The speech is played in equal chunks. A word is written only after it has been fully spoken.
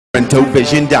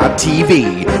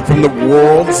trentoVision.tv from the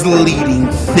world's leading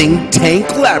think tank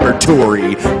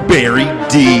laboratory, buried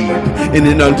deep in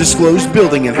an undisclosed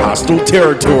building in hostile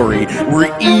territory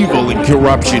where evil and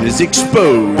corruption is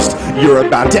exposed. You're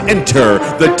about to enter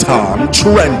the Tom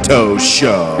Trento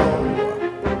Show.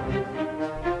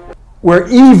 Where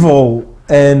evil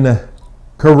and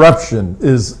corruption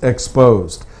is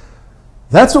exposed.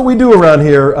 That's what we do around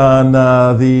here on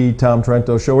the Tom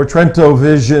Trento Show. We're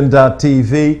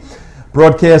trentoVision.tv,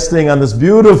 broadcasting on this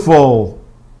beautiful,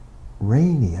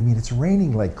 it's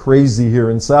raining like crazy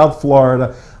here in South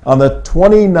Florida on the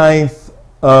 29th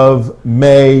of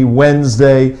May,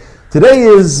 Wednesday. Today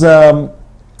is,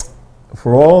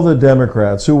 for all the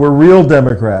Democrats who were real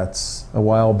Democrats a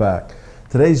while back,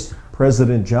 today's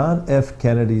President John F.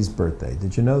 Kennedy's birthday.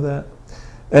 Did you know that?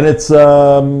 And it's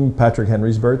Patrick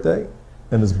Henry's birthday.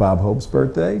 And it's Bob Hope's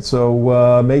birthday.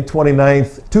 So May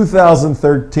 29th,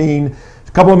 2013, a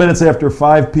couple of minutes after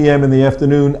 5 p.m. in the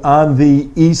afternoon on the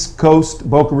East Coast,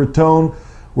 Boca Raton.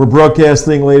 We're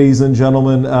broadcasting, ladies and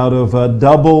gentlemen, out of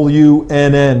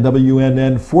WNN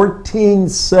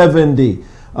 1470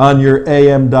 on your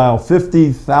AM dial.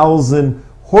 50,000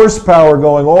 horsepower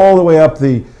going all the way up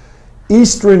the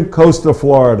eastern coast of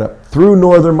Florida, through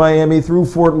northern Miami, through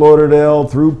Fort Lauderdale,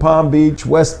 through Palm Beach,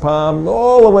 West Palm,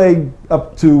 all the way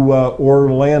up to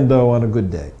Orlando on a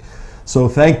good day. So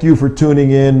thank you for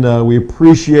tuning in. We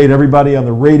appreciate everybody on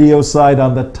the radio side,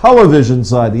 on the television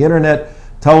side, the internet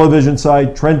television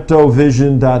side,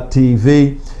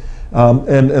 trentoVision.tv.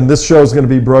 And this show is going to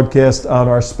be broadcast on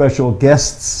our special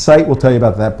guests site. We'll tell you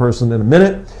about that person in a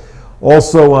minute.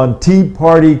 Also on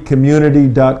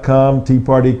teapartycommunity.com,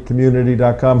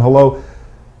 teapartycommunity.com. Hello.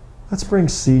 Let's bring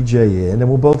CJ in and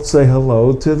we'll both say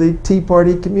hello to the Tea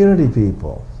Party community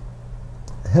people.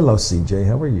 Hello, CJ.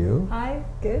 How are you? Hi.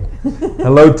 Good.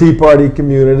 Hello, Tea Party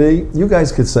community. You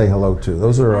guys could say hello too.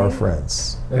 Those are our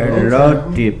friends.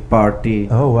 Hello, Tea Party.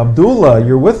 Oh, Abdullah,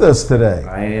 you're with us today.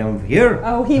 I am here.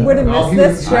 Oh, he would have missed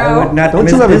this show. I would not Don't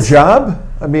miss you have this. a job?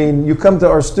 I mean, you come to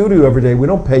our studio every day. We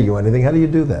don't pay you anything. How do you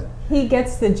do that? He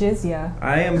gets the jizya.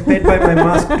 I am paid by my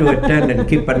mosque to attend and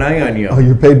keep an eye on you. Oh,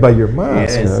 you're paid by your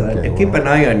mosque. Yes, Okay, to keep an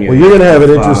eye on you. Well, you're gonna have an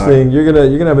interesting. You're gonna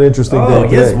have an interesting day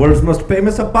today. Yes, world's most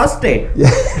famous apostate. Yeah.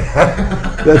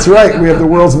 That's right. We have the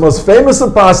world's most famous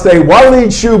apostate. Walid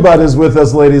Shoebat is with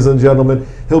us, ladies and gentlemen.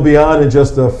 He'll be on in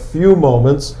just a few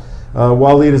moments.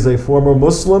 Walid is a former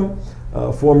Muslim,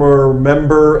 former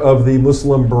member of the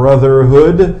Muslim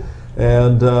Brotherhood,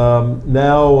 and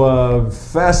now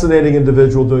fascinating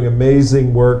individual doing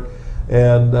amazing work.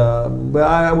 And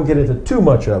I won't get into too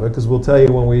much of it because we'll tell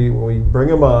you when we bring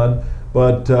him on.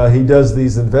 But he does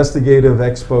these investigative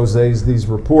exposés, these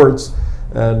reports.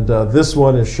 And this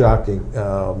one is shocking.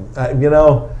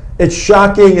 It's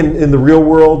shocking in the real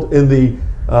world, in the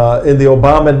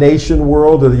Obama nation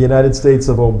world or the United States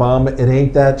of Obama. It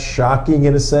ain't that shocking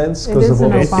in a sense. It is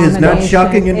an abomination. It is not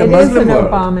shocking in the Muslim world. It is an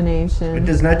abomination. It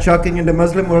is not shocking in the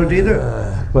Muslim world either.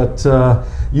 But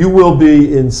you will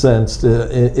be incensed,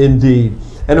 indeed.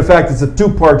 And in fact, it's a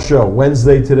two-part show.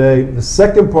 Wednesday today, the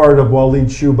second part of Walid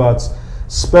Shoebat's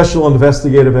special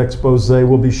investigative expose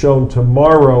will be shown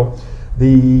tomorrow,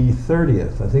 the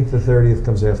 30th. I think the 30th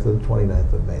comes after the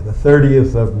 29th of May. The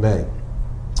 30th of May.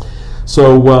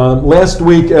 So last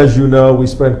week, as you know, we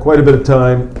spent quite a bit of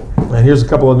time, and here's a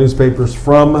couple of newspapers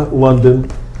from London.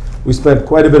 We spent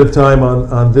quite a bit of time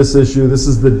on this issue. This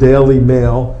is the Daily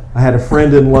Mail. I had a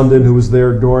friend in London who was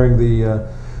there during the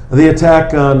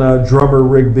attack on drummer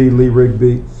Lee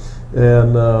Rigby.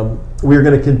 And we're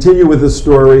going to continue with this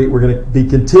story. We're going to be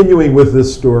continuing with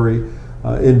this story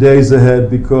in days ahead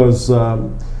because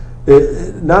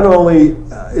not only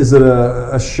is it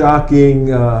a shocking,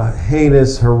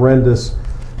 heinous, horrendous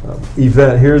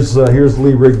event. Here's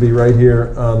Lee Rigby right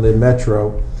here on the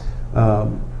Metro.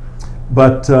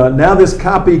 But now this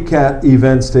copycat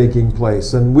event's taking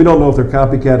place. And we don't know if they're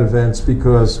copycat events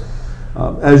because,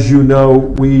 as you know,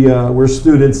 we're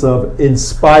students of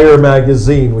Inspire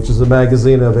magazine, which is a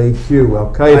magazine of AQ,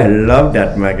 Al-Qaeda. I love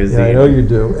that magazine. Yeah, I know you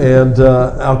do. And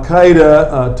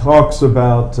Al-Qaeda talks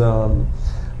about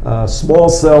small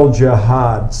cell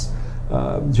jihads,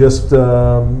 just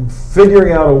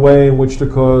figuring out a way in which to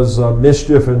cause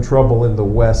mischief and trouble in the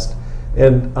West.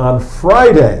 And on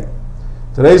Friday,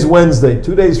 today's Wednesday,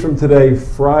 2 days from today,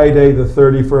 Friday the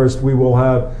 31st, we will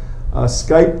have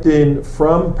Skyped in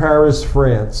from Paris,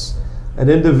 France, an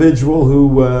individual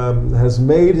who has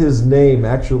made his name,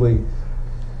 actually,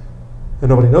 and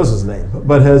nobody knows his name,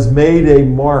 but has made a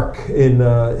mark in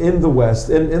the West,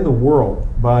 in the world,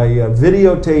 by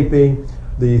videotaping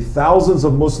the thousands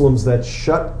of Muslims that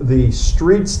shut the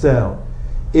streets down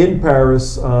in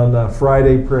Paris on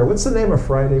Friday prayer. What's the name of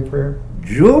Friday prayer?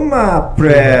 Juma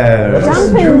prayer.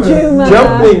 Jumping Juma.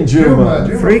 Jumping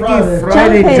Juma. Freaky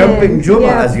Friday, jumping Juma,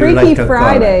 Yeah, as you Freaky like to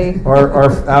Friday.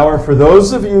 Our for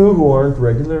those of you who aren't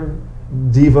regular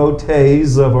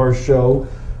devotees of our show,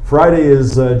 Friday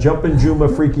is Jumpin' Juma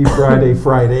Freaky Friday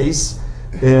Fridays,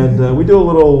 and we do a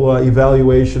little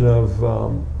evaluation of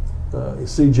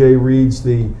CJ reads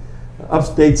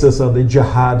updates us on the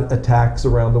jihad attacks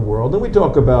around the world, and we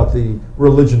talk about the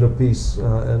religion of peace,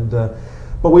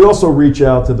 but we also reach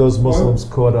out to those Muslims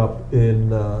caught up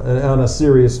in on a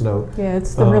serious note. Yeah,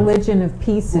 it's the religion of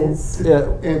pieces. Yeah,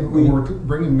 And we're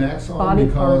bringing Max on Body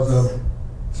because parts. of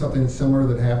something similar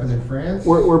that happened in France.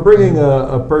 We're bringing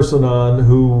a person on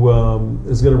who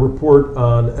is going to report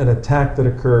on an attack that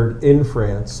occurred in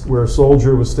France, where a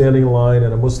soldier was standing in line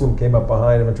and a Muslim came up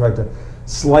behind him and tried to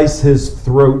slice his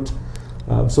throat.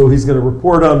 So he's going to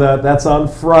report on that. That's on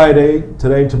Friday.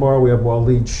 Today and tomorrow we have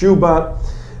Walid Shoebat,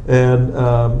 and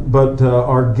but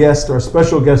our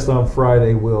special guest on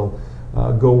Friday will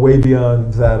go way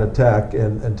beyond that attack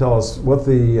and tell us what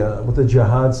the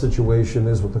jihad situation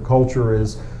is, what the culture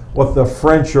is, what the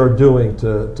French are doing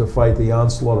to fight the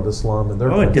onslaught of Islam in their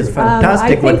country. It is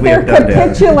fantastic I what think we have they're done there.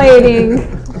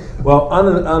 capitulating. Well,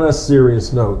 on a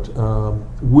serious note,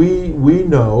 we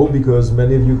know, because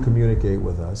many of you communicate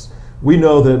with us, we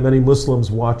know that many Muslims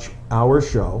watch our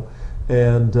show,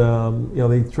 and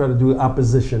they try to do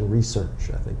opposition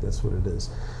research. I think that's what it is.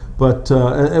 But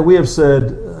and we have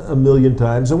said a million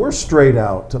times, and we're straight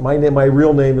out. My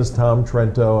real name is Tom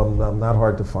Trento. I'm not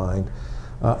hard to find.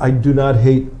 I do not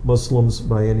hate Muslims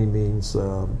by any means.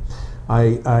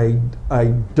 I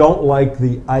don't like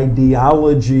the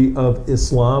ideology of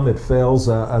Islam. It fails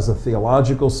as a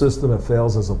theological system. It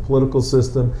fails as a political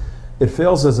system. It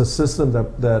fails as a system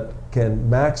that can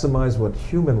maximize what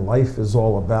human life is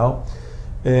all about.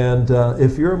 And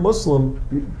if you're a Muslim,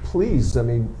 please,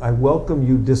 I welcome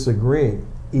you disagreeing.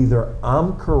 Either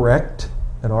I'm correct,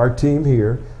 and our team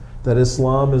here, that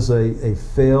Islam is a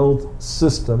failed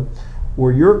system,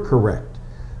 or you're correct.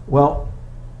 Well,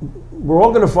 we're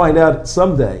all going to find out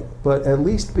someday, but at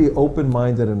least be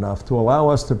open-minded enough to allow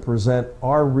us to present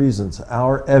our reasons,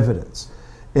 our evidence.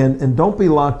 And don't be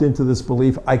locked into this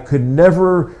belief, I could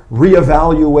never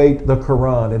reevaluate the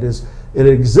Quran. It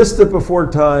existed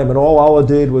before time, and all Allah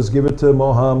did was give it to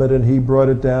Muhammad, and he brought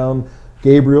it down,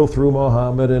 Gabriel through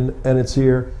Muhammad, and it's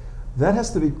here. That has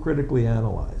to be critically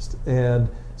analyzed. And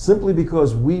simply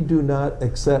because we do not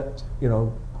accept,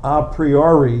 a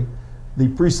priori, the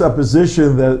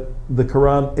presupposition that the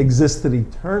Quran existed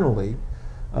eternally,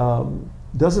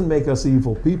 doesn't make us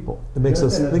evil people. It makes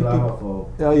us thinking.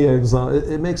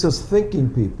 It makes us thinking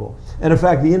people. And in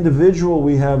fact, the individual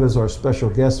we have as our special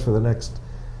guest for the next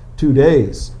 2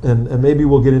 days, and maybe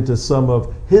we'll get into some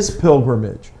of his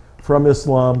pilgrimage from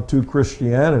Islam to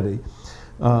Christianity.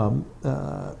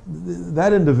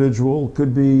 That individual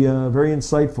could be very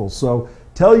insightful. So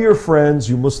tell your friends,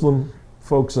 you Muslim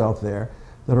folks out there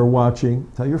that are watching,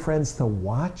 tell your friends to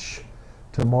watch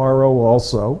tomorrow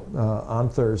also, on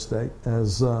Thursday,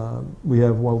 as we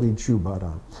have Walid Shoebat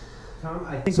on. Tom,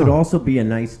 I think it would also be a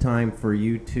nice time for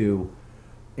you to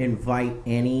invite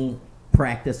any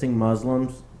practicing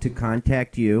Muslims to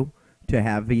contact you to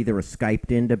have either a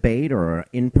Skyped-in debate or an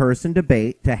in-person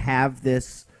debate, to have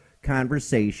this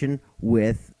conversation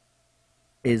with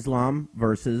Islam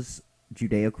versus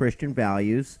Judeo-Christian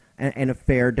values, and a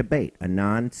fair debate, a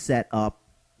non-set-up.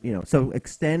 So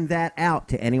extend that out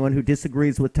to anyone who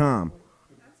disagrees with Tom.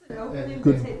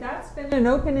 That's been an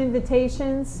open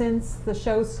invitation since the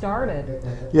show started.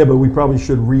 Yeah, but we probably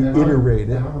should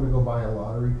reiterate it. I'm going to go buy a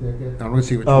lottery ticket. I'm going to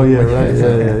see what. Oh yeah, right.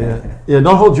 Yeah.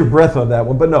 Don't hold your breath on that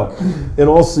one. But no, in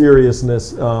all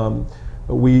seriousness,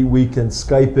 we can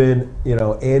Skype in.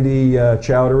 Andy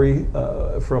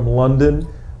Chowdhury from London.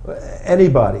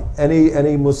 Anybody,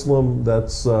 any Muslim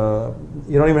that's you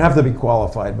don't even have to be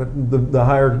qualified, but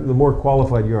the more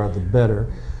qualified you are, the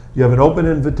better. You have an open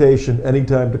invitation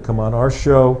anytime to come on our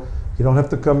show. You don't have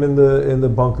to come in the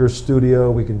bunker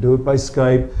studio. We can do it by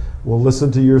Skype. We'll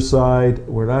listen to your side.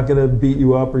 We're not going to beat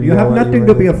you up or You have nothing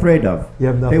to be afraid of. You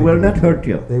have nothing. They will not hurt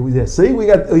you. See, we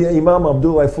got Imam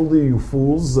Abdul. I fooled you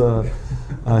fools.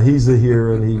 He's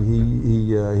here,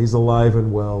 and he's alive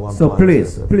and well. So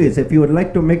please, if you would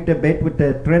like to make debate with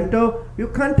Trento, you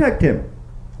contact him.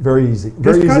 Very easy.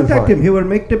 Very Just easy to contact find. him. He will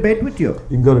make the bet with you.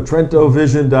 You can go to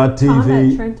trentovision.tv. Tom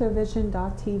at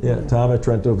trentovision.tv. Yeah, Tom at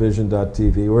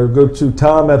trentovision.tv. Or go to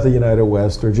Tom at the United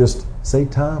West, or just say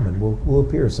Tom and we'll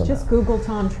appear somehow. Just Google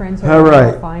Tom Trento. All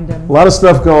right. You'll find him. A lot of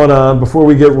stuff going on. Before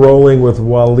we get rolling with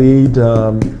Walid,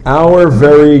 our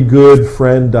very good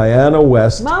friend Diana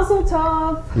West. Mazel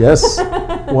tov. Yes,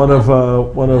 one of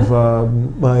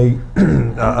my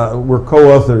we're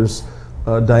co-authors,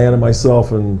 Diana,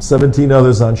 myself, and 17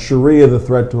 others on Sharia: The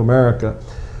Threat to America.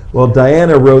 Well,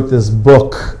 Diana wrote this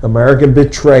book, American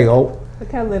Betrayal.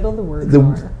 Look how little the words The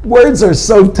are. words are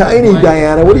so tiny,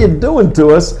 Diana. What are you doing to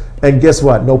us? And guess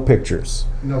what? No pictures.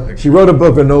 No picture. She wrote a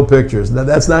book with no pictures. Now,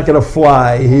 that's not going to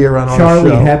fly here on our show.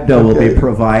 Charlie Hebdo will be Okay.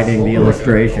 providing the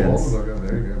illustrations.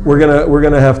 We're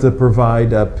gonna have to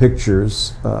provide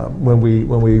pictures when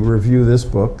we review this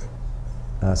book.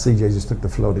 CJ just took the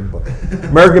floating book.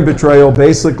 American Betrayal.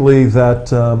 Basically, that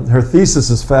her thesis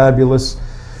is fabulous.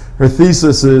 Her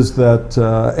thesis is that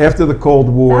after the Cold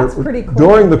War, That's pretty cool.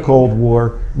 during the Cold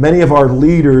War, many of our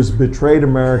leaders betrayed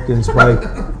Americans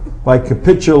by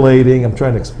capitulating. I'm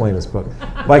trying to explain this book.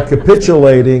 By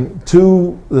capitulating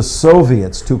to the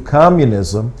Soviets, to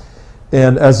communism.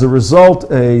 And as a result,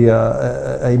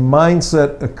 a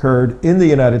mindset occurred in the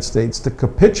United States to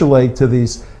capitulate to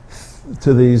these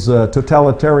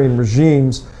totalitarian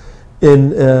regimes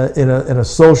in a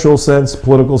social sense,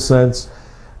 political sense,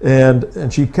 and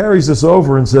she carries this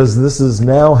over and says this is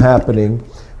now happening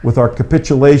with our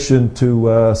capitulation to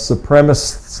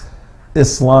supremacist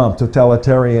Islam,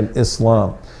 totalitarian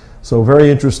Islam. So very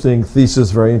interesting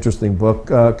thesis, very interesting book.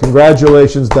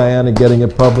 Congratulations, Diana, getting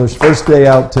it published. First day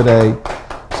out today,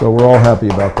 so we're all happy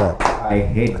about that. I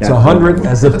hate that. It's 100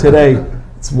 as of today.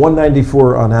 It's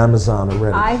 194 on Amazon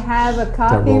already. I have a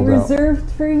copy rolled out. reserved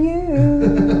for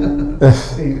you.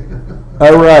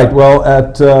 All right. Well,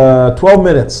 at 12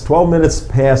 minutes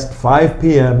past 5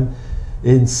 p.m.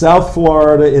 in South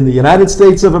Florida, in the United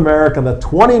States of America, on the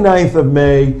 29th of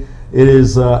May, it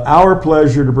is our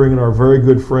pleasure to bring in our very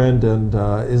good friend and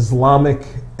Islamic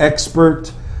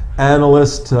expert,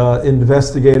 analyst,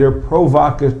 investigator,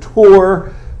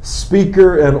 provocateur,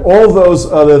 speaker, and all those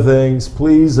other things.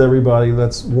 Please, everybody,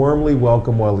 let's warmly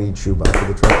welcome Walid Shoebat to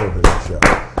the trentoVision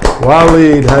Show.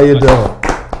 Walid, how you doing?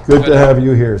 Good to have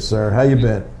you here, sir. How you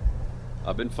been?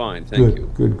 I've been fine, thank you.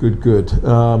 Good.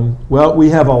 Well, we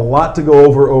have a lot to go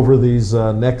over these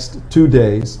next 2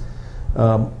 days.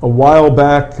 A while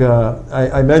back,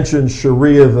 I mentioned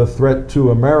Sharia: The Threat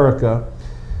to America,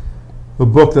 the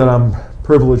book that I'm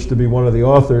privileged to be one of the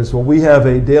authors. Well, we have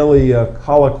a daily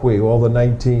colloquy, all the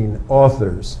 19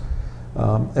 authors.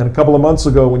 And a couple of months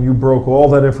ago, when you broke all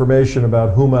that information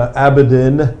about Huma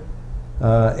Abedin,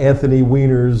 Anthony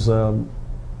Weiner's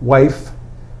wife,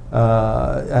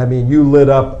 I mean, you lit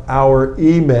up our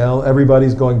email.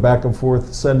 Everybody's going back and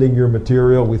forth sending your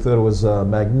material. We thought it was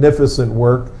magnificent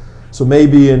work. So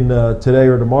maybe in today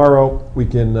or tomorrow, we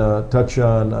can touch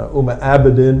on Huma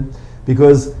Abedin,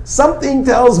 because something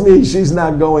tells me she's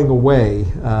not going away,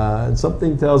 and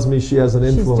something tells me she has an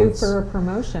influence. She's due for a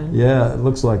promotion. Yeah, it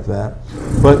looks like that.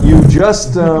 But you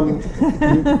just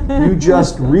you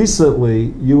just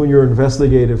recently, you and your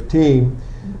investigative team,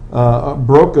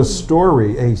 broke a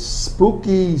story, a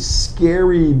spooky,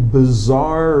 scary,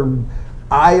 bizarre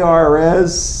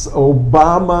IRS,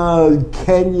 Obama,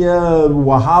 Kenya,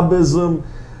 Wahhabism.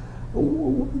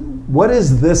 What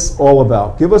is this all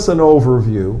about? Give us an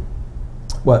overview.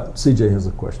 What? CJ has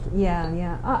a question.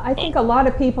 Yeah. I think a lot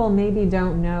of people maybe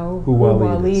don't know Who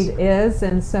Walid is,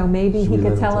 and so maybe Should he we let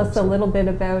could him tell talk, us a sir? little bit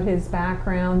about his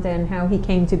background and how he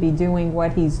came to be doing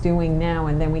what he's doing now,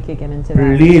 and then we could get into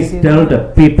that. Please Could you do tell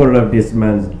that? the people of this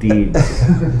man's deeds.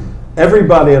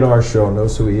 Everybody on our show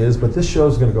knows who he is, but this show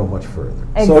is going to go much further.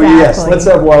 So Exactly. yes, let's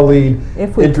have Walid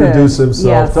If we introduce could.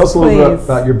 himself. Yes, Tell us a little bit please.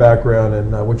 about your background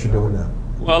and what you're doing now.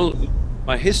 Well,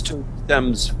 my history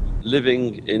stems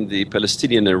living in the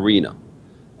Palestinian arena.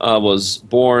 I was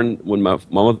born when my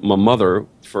mother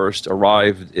first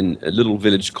arrived in a little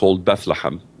village called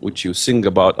Bethlehem, which you sing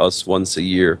about us once a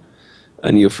year,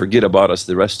 and you forget about us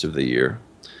the rest of the year.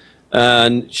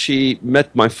 And she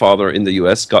met my father in the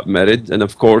US, got married, and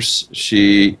of course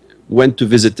she went to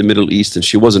visit the Middle East, and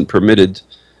she wasn't permitted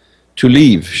to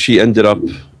leave. She ended up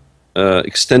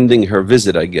extending her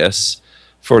visit, I guess,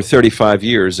 for 35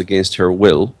 years against her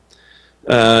will.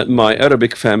 My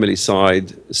Arabic family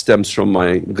side stems from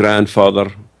my grandfather,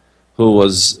 who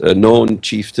was a known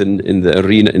chieftain in the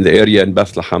arena, in the area in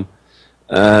Bethlehem,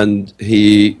 and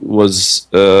he was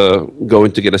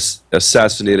going to get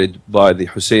assassinated by the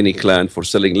Husseini clan for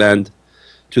selling land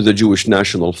to the Jewish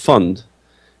National Fund.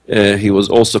 He was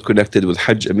also connected with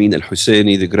Hajj Amin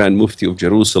al-Husseini, the Grand Mufti of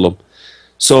Jerusalem.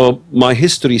 So my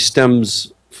history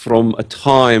stems from a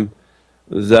time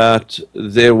that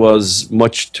there was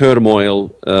much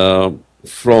turmoil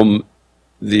from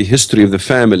the history of the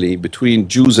family between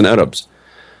Jews and Arabs.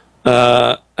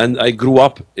 And I grew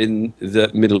up in the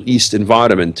Middle East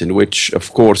environment in which,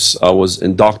 of course, I was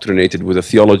indoctrinated with the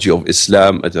theology of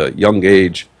Islam at a young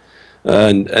age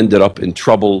and ended up in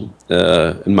trouble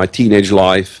in my teenage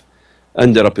life,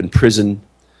 ended up in prison,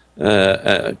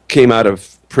 came out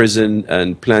of prison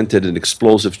and planted an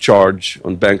explosive charge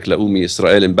on Bank Leumi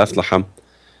Israel in Bethlehem.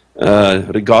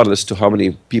 Regardless to how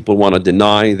many people want to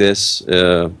deny this,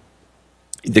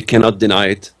 they cannot deny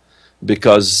it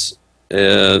because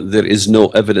there is no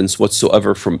evidence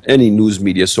whatsoever from any news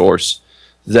media source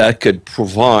that could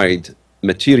provide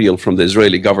material from the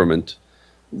Israeli government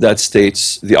that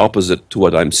states the opposite to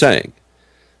what I'm saying.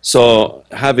 So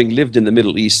having lived in the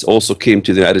Middle East, also came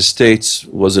to the United States,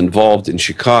 was involved in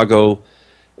Chicago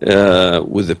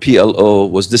with the PLO,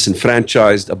 was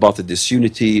disenfranchised about the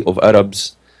disunity of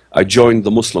Arabs. I joined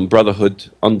the Muslim Brotherhood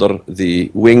under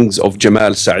the wings of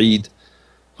Jamal Saeed,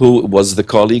 who was the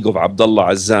colleague of Abdullah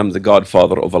Azzam, the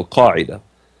godfather of Al-Qaeda.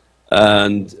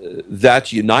 And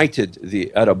that united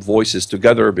the Arab voices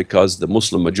together because the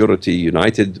Muslim majority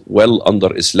united well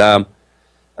under Islam.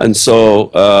 And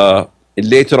so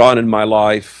later on in my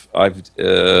life, I've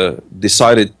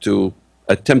decided to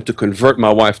attempt to convert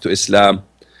my wife to Islam.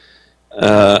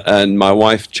 And my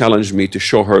wife challenged me to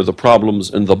show her the problems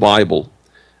in the Bible.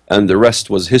 And the rest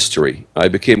was history. I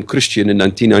became Christian in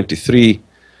 1993,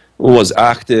 was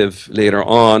active later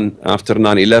on after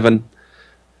 9/11,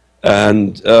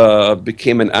 and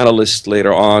became an analyst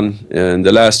later on in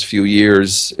the last few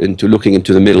years into looking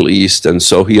into the Middle East. And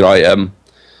so here I am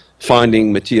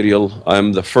finding material.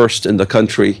 I'm the first in the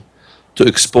country to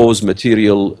expose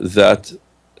material that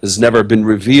has never been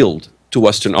revealed to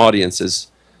Western audiences.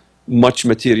 Much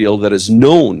material that is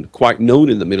known, quite known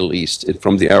in the Middle East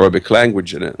from the Arabic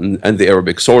language and the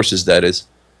Arabic sources, that is.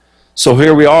 So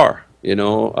here we are. You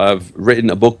know, I've written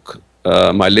a book.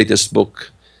 My latest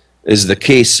book is The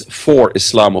Case for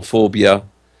Islamophobia,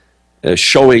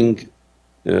 showing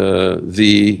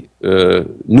the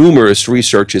numerous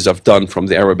researches I've done from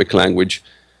the Arabic language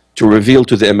to reveal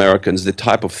to the Americans the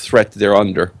type of threat they're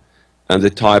under and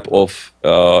the type of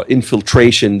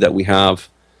infiltration that we have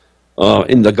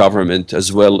in the government,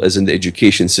 as well as in the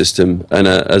education system, and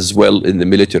as well in the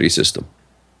military system.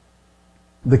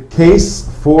 The Case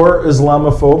for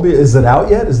Islamophobia, is it out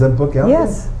yet? Is that book out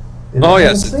Yes. yet? Oh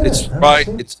yes, it's right.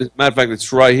 It's, as a matter of fact,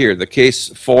 it's right here. The Case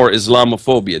for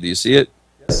Islamophobia. Do you see it?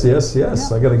 Yes. Yeah.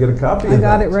 I got to get a copy of I that.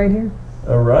 got it right here.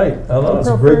 All right. Oh, no, it's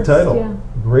a April great 1st, title. yeah.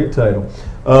 Great title.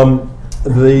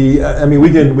 I mean,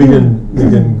 we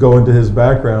can go into his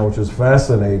background, which is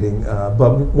fascinating.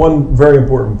 But one very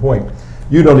important point.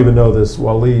 You don't even know this,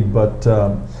 Walid, but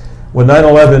when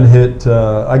 9/11 hit,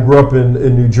 I grew up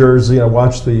in New Jersey. I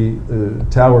watched the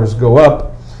towers go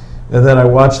up, and then I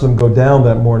watched them go down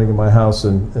that morning in my house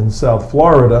in South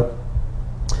Florida.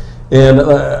 And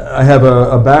I have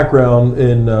a background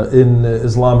in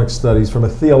Islamic studies from a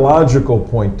theological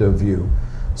point of view.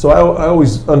 So I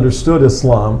always understood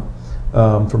Islam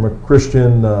from a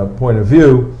Christian point of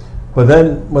view. But then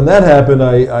when that happened,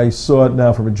 I saw it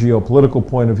now from a geopolitical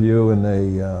point of view and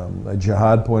a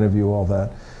jihad point of view, all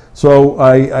that. So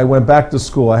I went back to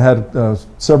school. I had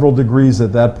several degrees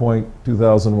at that point,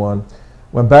 2001.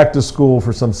 Went back to school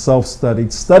for some self-study.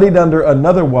 Studied under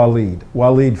another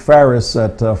Walid Faris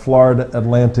at Florida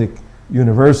Atlantic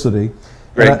University.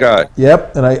 Great guy.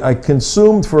 Yep, and I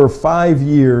consumed for 5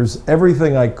 years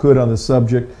everything I could on the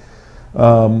subject,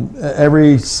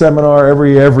 every seminar,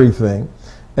 everything.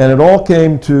 And it all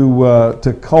came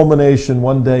to culmination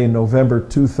one day in November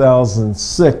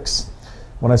 2006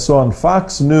 when I saw on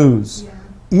Fox News,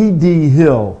 E.D.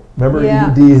 Hill, remember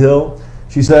E.D. Hill?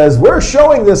 She says, we're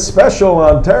showing this special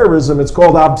on terrorism. It's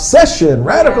called Obsession,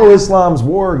 Radical Islam's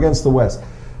War Against the West.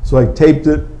 So I taped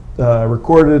it,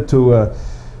 recorded it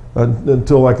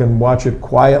until I can watch it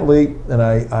quietly. And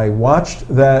I watched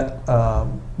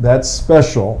that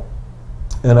special.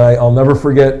 And I'll never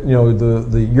forget,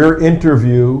 your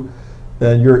interview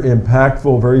and your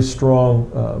impactful, very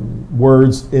strong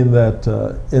words in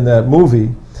that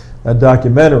movie, that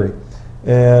documentary.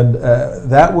 And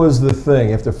that was the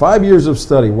thing. After 5 years of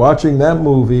study, watching that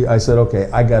movie, I said, okay,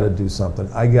 I got to do something.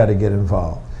 I got to get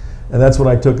involved. And that's when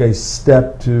I took a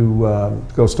step to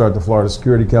go start the Florida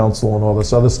Security Council and all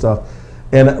this other stuff.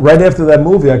 And right after that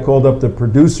movie, I called up the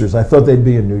producers. I thought they'd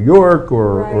be in New York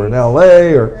or in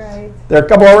LA. there are a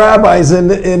couple of rabbis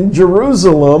in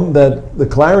Jerusalem, that the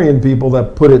Clarion people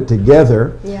that put it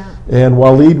together. Yeah. And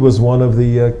Walid was one of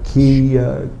the key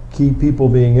people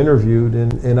being interviewed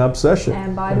in Obsession.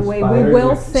 And by the way, So-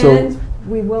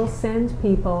 we will send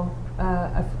people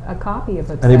a copy of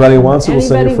Obsession. Anybody wants it, we'll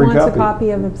send you a free Anybody wants copy. a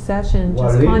copy of Obsession, just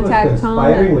Walid was contact Tom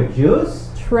conspiring at with Jews?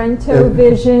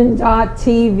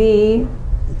 trentovision.tv.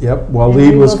 Yep, And Walid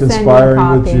we was will send you a conspiring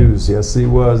with copy. Jews. Yes, he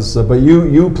was. But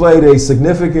you played a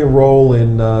significant role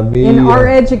in me. In our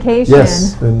education.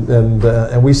 Yes,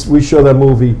 and we show that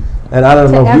movie. And I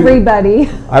don't know To if you, everybody.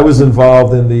 I was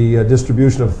involved in the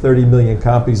distribution of 30 million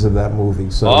copies of that movie.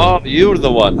 So Oh, you're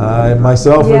the one.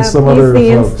 myself Yeah, and some he's other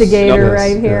the folks. instigator Yes,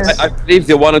 right here. yes. I believe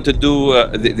they wanted to do.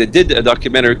 They did a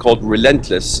documentary called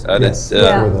Relentless, and Yes, it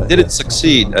Yeah. didn't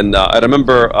succeed. And I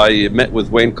remember I met with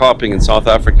Wayne Copping in South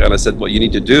Africa, and I said, "What you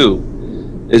need to do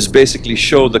is basically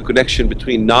show the connection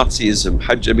between Nazism,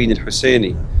 Hajj Amin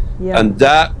al-Husseini, Yeah. and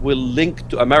that will link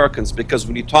to Americans, because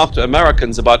when you talk to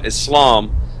Americans about Islam,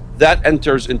 that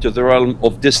enters into the realm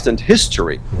of distant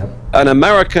history. Yep. And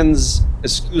Americans,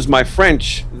 excuse my French,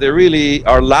 they really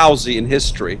are lousy in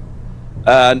history.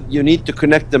 And you need to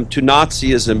connect them to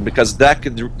Nazism, because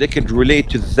they could relate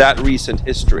to that recent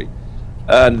history.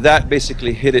 And that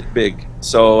basically hit it big.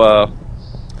 So,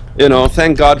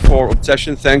 thank God for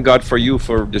Obsession. Thank God for you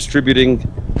for distributing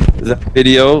the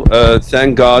video. Thank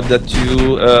God that you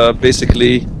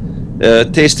basically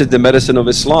tasted the medicine of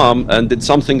Islam and did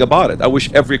something about it. I wish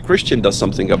every Christian does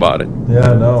something about it.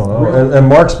 Yeah, no. And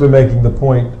Mark's been making the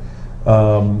point.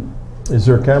 Is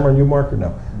there a camera on you, Mark, or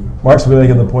no? Mark's been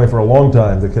making the point for a long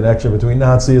time, the connection between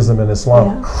Nazism and Islam.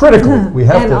 Yeah. Critically, we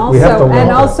have to and we have to learn and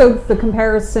that. also the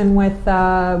comparison with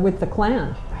the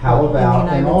Klan. How about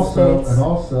United And also, States.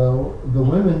 the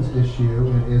women's issue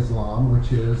in Islam,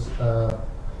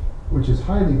 which is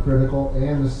highly critical,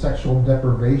 and the sexual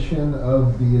deprivation of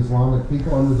the Islamic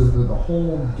people under the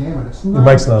whole gamut. It's not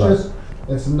mic's not on. just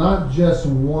it's not just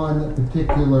one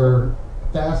particular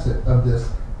facet of this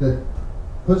that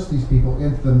puts these people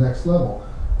into the next level.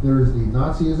 There is the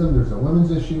Nazism, there's a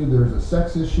women's issue, there's a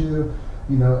sex issue,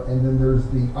 and then there's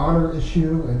the honor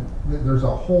issue, and there's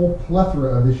a whole plethora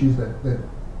of issues that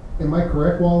am I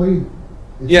correct, Wally?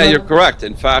 Yeah, you're correct.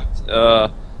 In fact,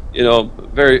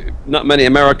 not many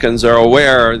Americans are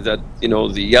aware that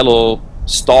the yellow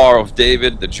star of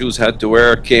David the Jews had to wear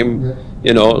came.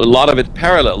 A lot of it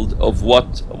paralleled of what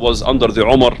was under the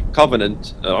Umar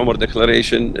covenant, Umar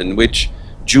declaration, in which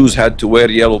Jews had to wear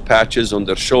yellow patches on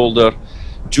their shoulder.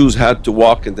 Jews had to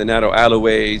walk in the narrow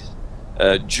alleyways.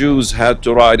 Jews had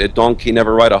to ride a donkey,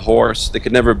 never ride a horse. They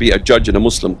could never be a judge in a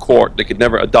Muslim court. They could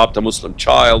never adopt a Muslim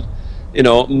child.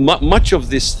 Much of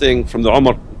this thing from the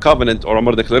Umar covenant or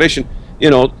Umar declaration,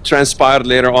 transpired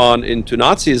later on into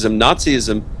Nazism.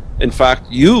 Nazism, in fact,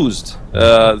 used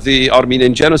the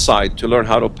Armenian genocide to learn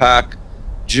how to pack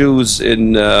Jews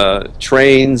in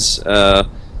trains.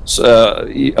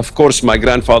 Of course, my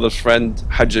grandfather's friend,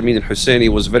 Hajj Amin al-Husseini,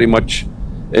 was very much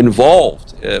involved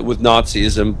with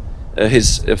Nazism.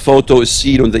 His photo is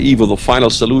seen on the eve of the final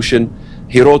solution.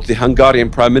 He wrote the Hungarian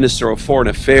Prime Minister of Foreign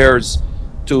Affairs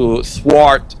to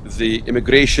thwart the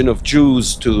immigration of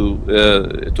Jews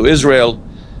to Israel.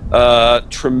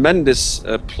 Tremendous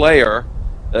player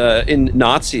in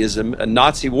Nazism. A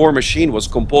Nazi war machine was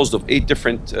composed of 8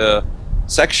 different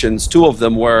sections. 2 of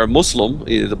them were Muslim,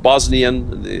 the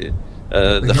Bosnian, the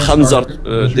Khanzar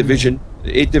division.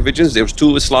 8 divisions. There was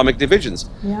 2 Islamic divisions,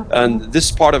 Yeah. and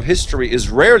this part of history is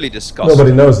rarely discussed.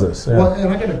 Nobody knows this. Yeah. Well, and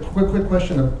I got a quick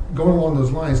question going along those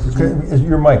lines. 'Cause Is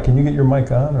your mic? Can you get your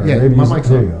mic on? Or yeah, maybe my you- mic's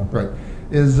there on. you go. Right.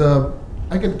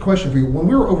 I get a question for you. When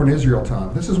we were over in Israel,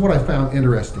 Tom, this is what I found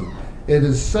interesting. It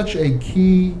is such a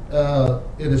key.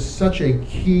 It is such a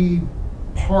key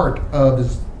part of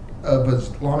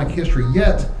Islamic history.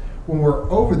 Yet, when we're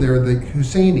over there, the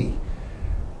Husseini,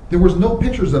 there was no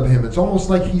pictures of him. It's almost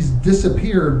like he's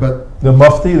disappeared. But The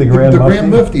Mufti, the Grand Mufti. Grand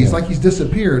Mufti, Yeah. it's like he's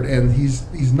disappeared, and he's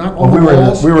not Well, on the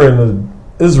walls. we were in the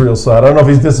Israel side. I don't know if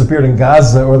he's disappeared in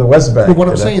Gaza or the West Bank. But what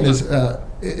I'm today. saying is,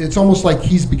 it's almost like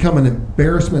he's become an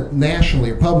embarrassment nationally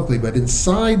or publicly, but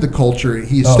inside the culture,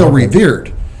 he's still okay.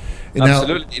 revered. And now,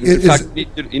 Absolutely. In fact,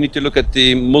 you need to look at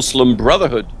the Muslim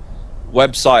Brotherhood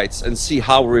websites and see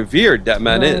how revered that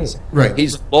man is. Right.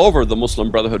 He's all over the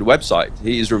Muslim Brotherhood website.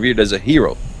 He is revered as a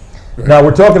hero. Now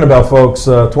we're talking about, folks,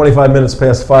 25 minutes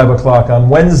past 5 o'clock on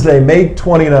Wednesday, May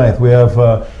 29th. We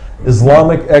have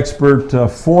Islamic expert,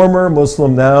 former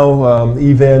Muslim, now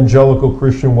evangelical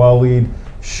Christian Walid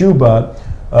Shoebat,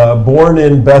 born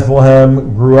in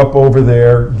Bethlehem, grew up over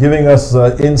there, giving us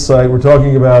insight. We're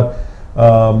talking about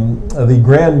the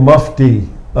Grand Mufti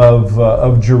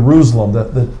of Jerusalem,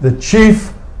 the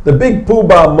chief, the big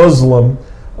poobah Muslim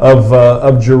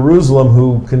of Jerusalem,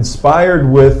 who conspired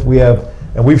with,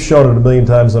 and we've shown it a million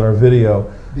times in our video,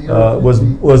 had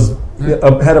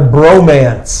a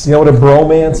bromance. You know what a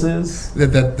bromance is?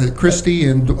 That Christie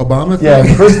and Obama thing?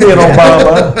 Yeah, Christie and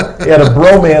Obama. He had a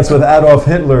bromance with Adolf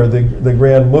Hitler, the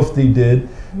Grand Mufti did,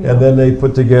 and then they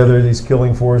put together these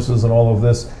killing forces and all of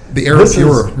this. The Arab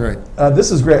Fuhrer, right.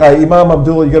 This is great. Imam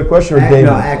Abdullah, you got a question, or Damon?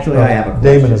 No, actually, I have a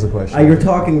question. Damon has a question. You're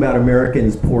talking about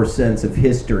Americans' poor sense of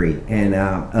history, and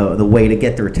the way to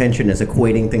get their attention is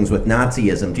equating things with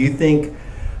Nazism. Do you think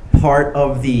part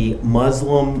of the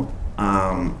Muslim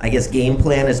game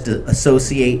plan is to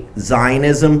associate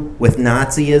Zionism with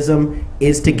Nazism,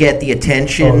 is to get the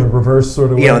attention. The reverse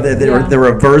sort of way. The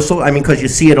reversal. I mean, because you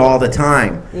see it all the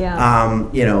time. Yeah.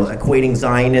 Equating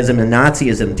Zionism and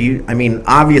Nazism.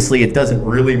 Obviously it doesn't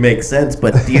really make sense,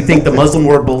 but do you think the Muslim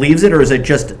world believes it, or is it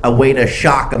just a way to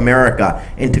shock America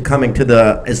into coming to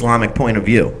the Islamic point of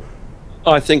view?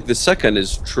 I think the second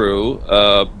is true,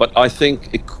 but I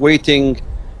think equating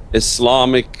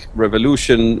Islamic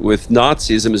revolution with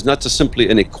Nazism is not just simply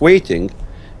an equating.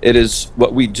 It is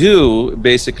what we do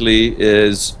basically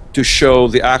is to show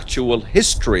the actual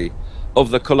history of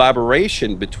the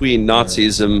collaboration between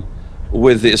Nazism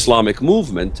with the Islamic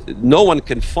movement. No one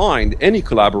can find any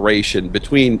collaboration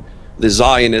between the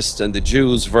Zionists and the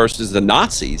Jews versus the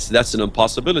Nazis. That's an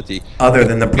impossibility. Other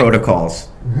than the protocols.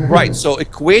 Right, so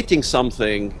equating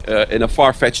something in a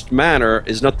far-fetched manner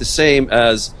is not the same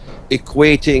as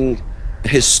equating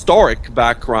historic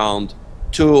background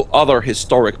to other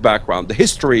historic background. The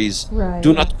histories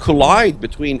do not collide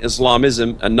between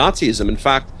Islamism and Nazism. In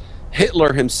fact,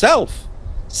 Hitler himself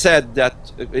said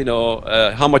that,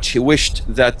 how much he wished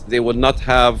that they would not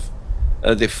have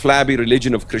the flabby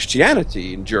religion of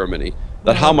Christianity in Germany,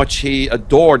 that how much he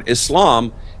adored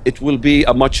Islam. It will be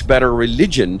a much better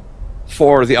religion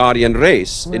for the Aryan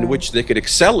race, in which they could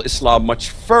excel Islam much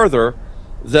further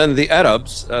than the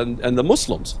Arabs and the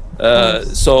Muslims.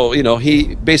 So,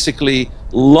 he basically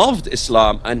loved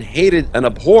Islam and hated and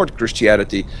abhorred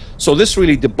Christianity. So this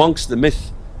really debunks the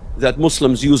myth that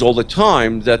Muslims use all the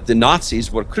time, that the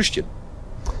Nazis were Christian.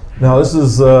 Now, this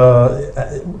is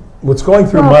what's going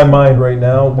through my mind right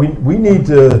now. We need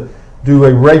to do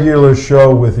a regular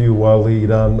show with you,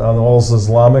 Walid, on all this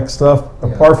Islamic stuff,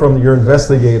 apart from your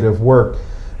investigative work,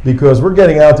 because we're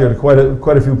getting out there to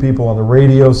quite a few people on the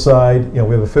radio side. We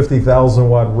have a 50,000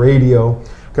 watt radio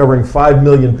covering 5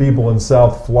 million people in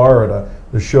South Florida.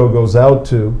 The show goes out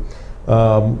to.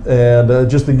 And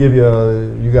just to give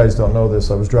you guys don't know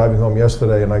this, I was driving home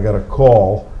yesterday and I got a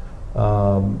call.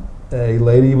 A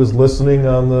lady was listening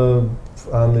on the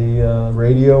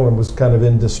radio and was kind of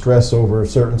in distress over a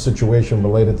certain situation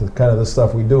related to kind of the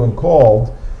stuff we do, and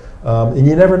called. And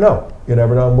you never know.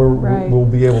 And we'll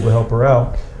be able to help her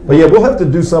out. But yeah, we'll have to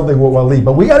do something with Walid.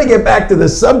 But we got to get back to the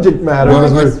subject matter.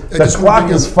 The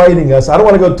clock is fighting us. I don't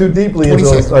want to go too deeply into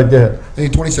this. I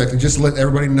need 20 seconds. Just to let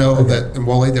everybody know that, and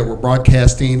Walid, that we're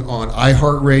broadcasting on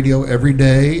iHeartRadio every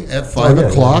day at 5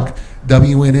 o'clock.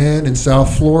 WNN in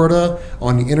South Florida,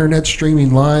 on the internet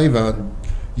streaming live on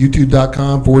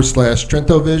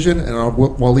youtube.com/trentoVision, and on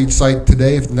Walid's site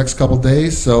today for the next couple of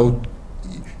days. So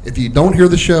if you don't hear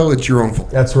the show, it's your own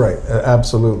fault. That's right,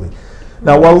 absolutely.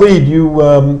 Now, Walid, you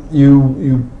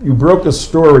broke a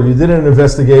story. You did an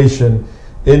investigation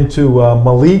into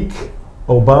Malik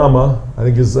Obama. I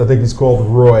think he's called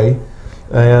Roy,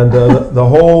 and the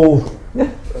whole.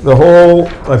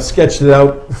 I've sketched it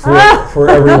out for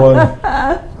everyone.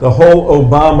 The whole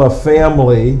Obama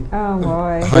family. Oh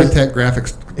boy! High-tech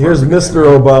graphics. Here's Mr.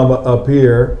 Obama up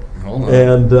here. Hold on.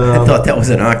 And I thought that was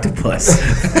an octopus.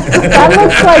 That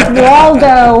looks like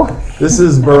Waldo. This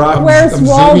is Barack. Where's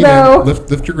Waldo?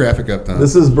 Lift your graphic up, Tom.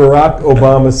 This is Barack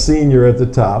Obama Sr. at the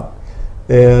top,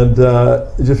 and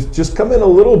just come in a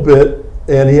little bit.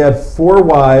 And he had 4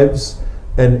 wives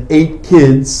and 8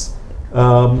 kids.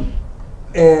 Malik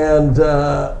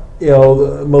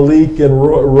and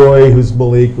Roy, who's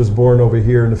Malik, was born over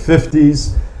here in the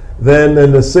 50s. Then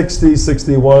in the 60s,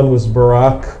 61 was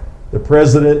Barack, the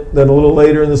president. Then a little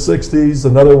later in the 60s,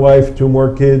 another wife, 2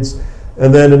 more kids.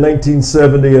 And then in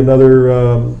 1970,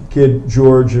 another kid,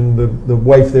 George, and the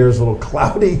wife there is a little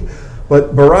cloudy.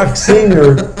 But Barack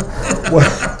Sr.,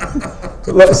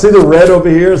 see the red over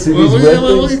here? See these red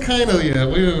things?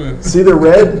 See the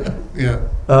red? Yeah.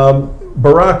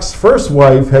 Barack's first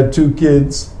wife had 2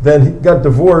 kids, then he got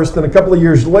divorced, and a couple of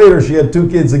years later she had 2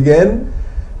 kids again.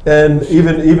 And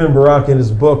even Barack in his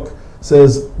book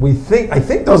says, I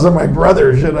think those are my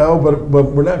brothers, but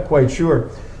we're not quite sure.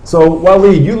 So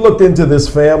Walid, you looked into this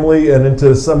family and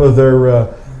into some of their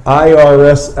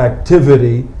IRS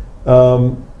activity.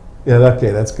 Yeah, okay,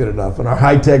 that's good enough. And our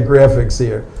high-tech graphics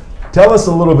here. Tell us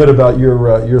a little bit about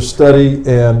your study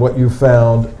and what you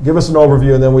found. Give us an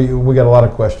overview, and then we got a lot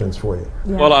of questions for you.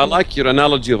 Yeah. Well, I like your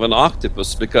analogy of an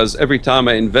octopus because every time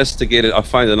I investigate it, I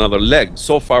find another leg.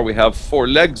 So far, we have 4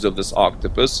 legs of this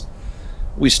octopus.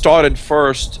 We started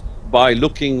first by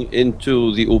looking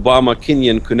into the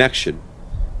Obama-Kenyan connection.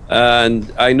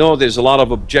 And I know there's a lot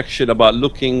of objection about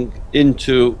looking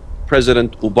into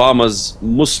President Obama's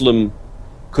Muslim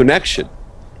connection.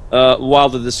 While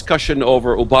the discussion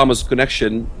over Obama's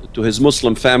connection to his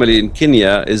Muslim family in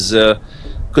Kenya is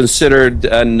considered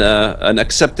an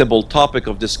acceptable topic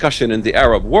of discussion in the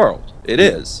Arab world. It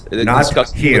is. It Not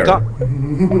discussed here.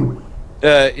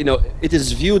 You know, it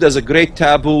is viewed as a great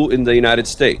taboo in the United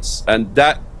States, and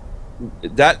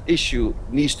that issue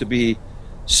needs to be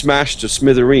smashed to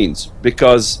smithereens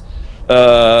because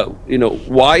you know,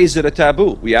 why is it a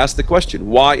taboo? We ask the question,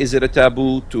 why is it a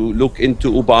taboo to look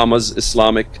into Obama's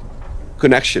Islamic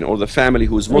connection or the family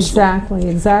who is Muslim?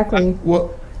 Exactly.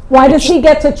 Well, Why does he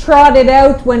get to trot it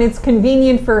out when it's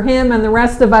convenient for him and the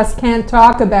rest of us can't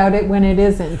talk about it when it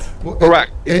isn't? well,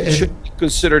 Correct. It should be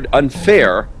considered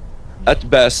unfair at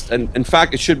best, and in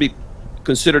fact, it should be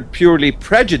considered purely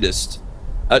prejudiced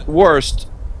at worst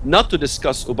not to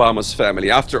discuss Obama's family.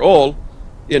 After all,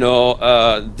 you know,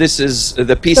 this is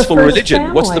the peaceful first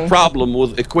religion. What's the family. problem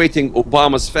with equating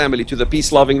Obama's family to the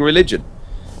peace-loving religion?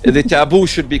 The taboo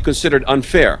should be considered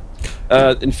unfair.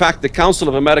 In fact, the Council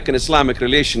of American Islamic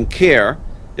Relations, CARE,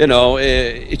 you know,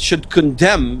 it should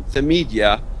condemn the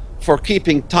media for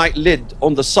keeping tight lid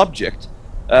on the subject.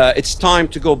 It's time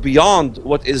to go beyond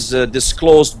what is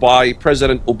disclosed by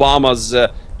President Obama's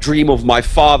dream of my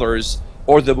fathers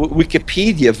or the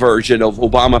Wikipedia version of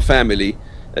Obama family.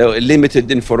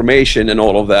 Limited information and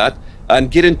all of that,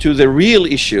 and get into the real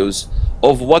issues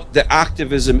of what the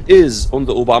activism is on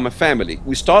the Obama family.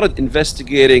 We started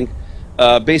investigating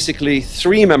basically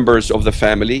 3 members of the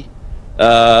family.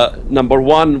 Number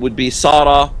 1 would be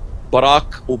Sarah Barack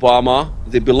Obama,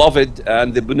 the beloved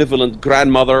and the benevolent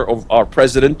grandmother of our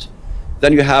president.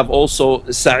 Then you have also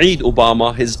Saeed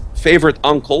Obama, his favorite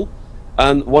uncle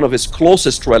and one of his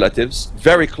closest relatives,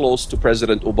 very close to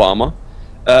President Obama.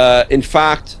 In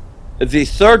fact, the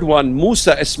third one,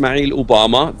 Musa Ismail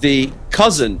Obama, the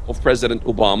cousin of President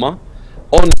Obama,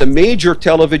 on the major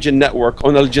television network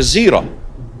on Al Jazeera,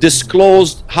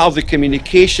 disclosed how the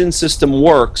communication system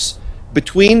works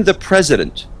between the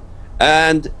president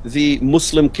and the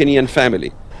Muslim Kenyan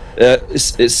family.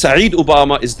 Saeed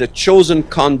Obama is the chosen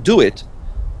conduit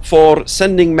for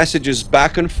sending messages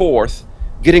back and forth,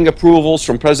 getting approvals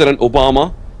from President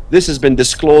Obama. This has been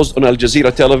disclosed on Al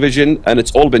Jazeera television, and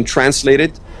it's all been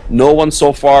translated. No one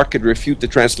so far could refute the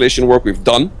translation work we've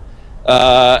done.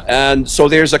 And so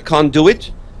there's a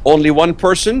conduit, only one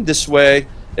person. This way,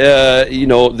 you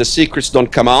know, the secrets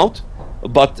don't come out.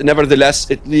 But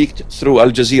nevertheless, it leaked through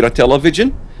Al Jazeera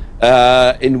television,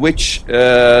 in which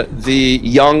the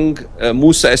young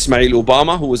Musa Ismail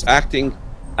Obama, who was acting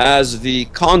as the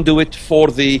conduit for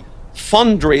the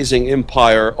fundraising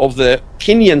empire of the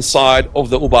Kenyan side of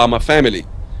the Obama family.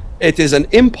 It is an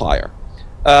empire.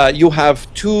 You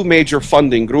have 2 major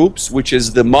funding groups, which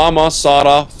is the Mama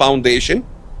Sarah Foundation,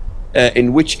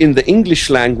 in which in the English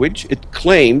language it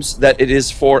claims that it is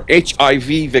for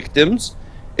HIV victims.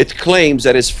 It claims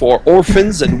that it's for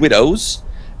orphans and widows.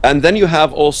 And then you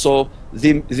have also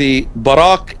the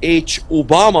Barack H.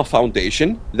 Obama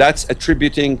Foundation, that's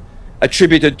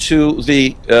attributed to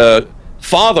the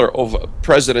father of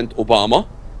President Obama,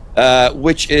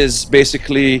 which is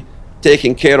basically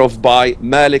taken care of by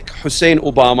Malik Hussein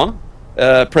Obama,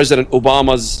 President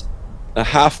Obama's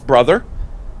half-brother.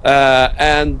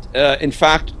 And in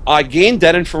fact, I gained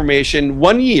that information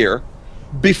 1 year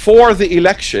before the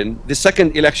election, the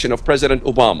second election of President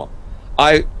Obama.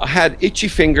 I had itchy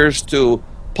fingers to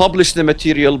publish the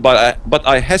material, but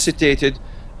I hesitated.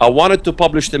 I wanted to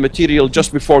publish the material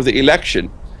just before the election.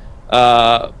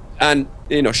 And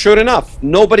you know, sure enough,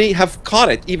 nobody have caught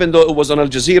it, even though it was on Al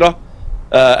Jazeera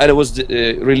and it was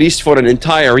released for an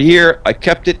entire year. I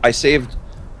kept it. I saved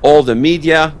all the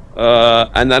media,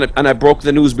 and I broke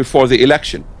the news before the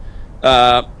election.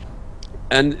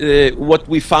 And what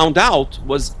we found out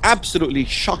was absolutely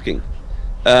shocking.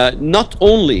 Not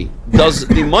only does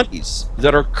the monies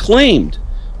that are claimed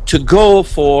to go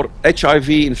for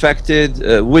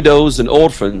HIV-infected widows and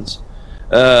orphans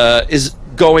is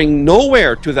going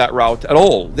nowhere to that route at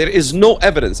all. There is no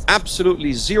evidence,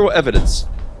 absolutely zero evidence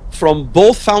from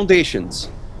both foundations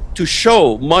to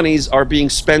show monies are being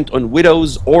spent on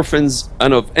widows, orphans,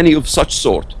 and of any of such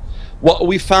sort. What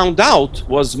we found out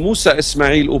was Musa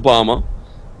Ismail Obama,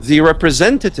 the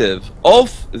representative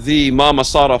of the Mama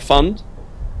Sara Fund,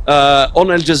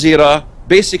 on Al Jazeera,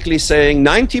 basically saying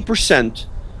 90%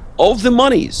 of the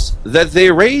monies that they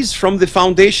raise from the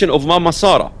foundation of Mama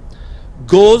Sara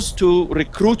goes to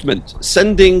recruitment,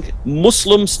 sending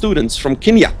Muslim students from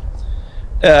Kenya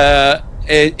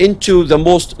into the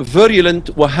most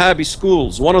virulent Wahhabi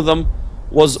schools. One of them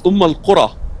was Al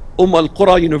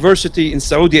Qura University in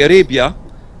Saudi Arabia,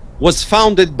 was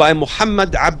founded by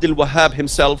Muhammad Abdul Wahhab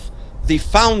himself, the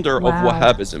founder of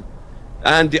Wahhabism.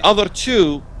 And the other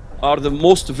two are the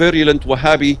most virulent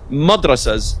Wahhabi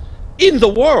madrasas in the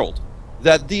world,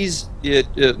 that these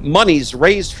monies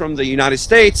raised from the United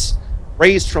States,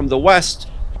 raised from the West,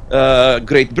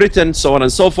 Great Britain, so on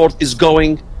and so forth, is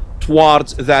going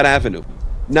towards that avenue.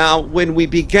 Now, when we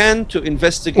began to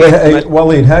investigate... Wait, hey,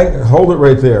 Walid, hold it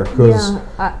right there, because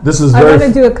this is very... I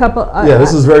want to do a couple...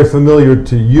 this is very familiar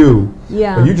to you.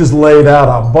 Yeah. But you just laid out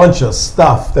a bunch of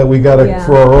stuff that we got to,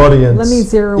 for our audience. Let me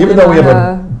zero even in though we on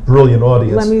have a brilliant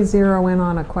audience. Let me zero in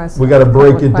on a question. We got to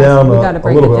break it down a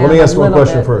little bit. Let me ask one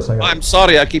question bit. first. Hang on. I'm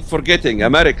sorry, I keep forgetting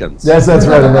Americans. Yes, that's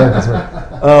right, Americans.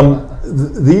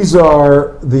 Right. These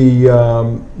are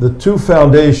the two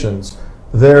foundations.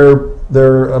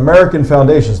 They're American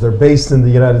foundations. They're based in the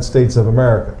United States of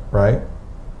America, right?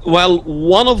 Well,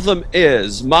 one of them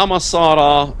is Mama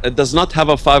Sara does not have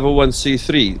a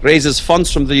 501c3, raises funds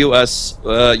from the U.S.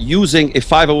 Using a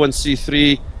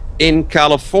 501c3 in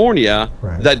California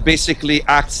that basically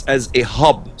acts as a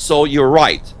hub. So you're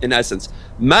right, in essence.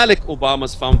 Malik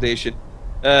Obama's foundation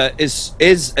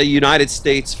is a United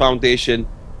States foundation,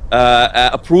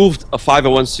 approved a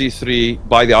 501c3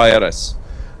 by the IRS.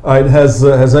 All right,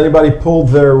 has anybody pulled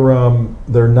their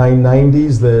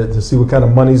 990s to see what kind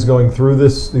of money's going through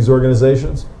these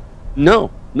organizations? No,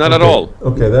 not at all.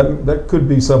 Okay, that could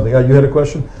be something. You had a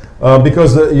question?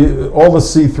 Because all the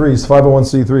C3s,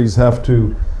 501c3s, have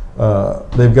to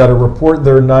they've got to report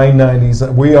their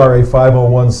 990s. We are a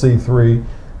 501c3,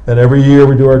 and every year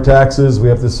we do our taxes. We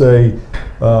have to say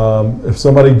if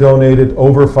somebody donated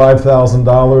over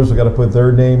 $5,000, we got to put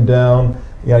their name down.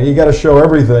 Yeah, you got to show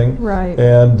everything. Right.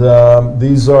 And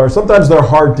these are, sometimes they're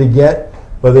hard to get,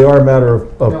 but they are a matter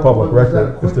of public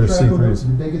record if they're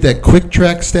C3s. That quick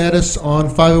track status on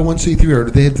 501c3, or do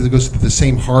they have to go through the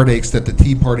same heartaches that the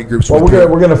Tea Party groups Well, went through?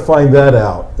 we're going to find that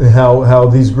out, how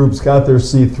these groups got their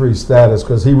C3 status,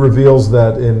 because he reveals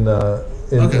that in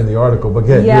the article. But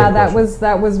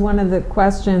that was one of the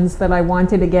questions that I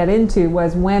wanted to get into,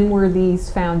 was when were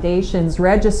these foundations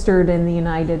registered in the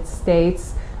United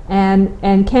States? And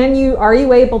are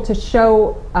you able to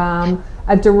show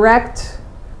a direct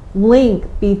link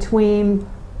between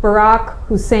Barack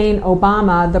Hussein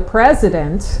Obama, the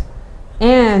president,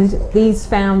 and these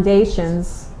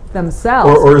foundations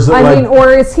themselves? Or is it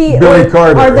or is he? Billy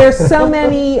Carter? Are there so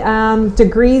many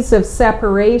degrees of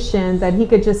separation that he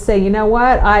could just say, you know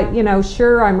what,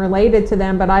 sure, I'm related to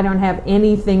them, but I don't have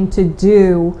anything to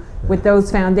do with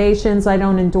those foundations. I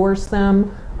don't endorse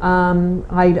them.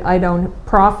 I don't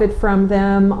profit from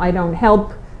them. I don't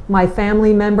help my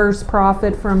family members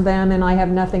profit from them, and I have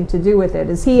nothing to do with it.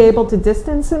 Is he able to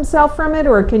distance himself from it,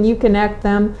 or can you connect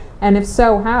them? And if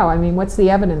so, how? I mean, what's the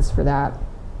evidence for that?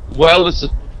 Well, it's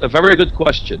a very good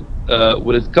question.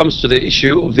 When it comes to the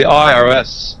issue of the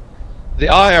IRS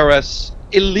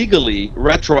illegally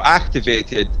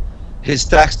retroactivated his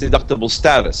tax-deductible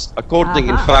status, according,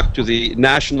 in fact, to the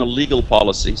National Legal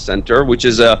Policy Center, which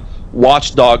is a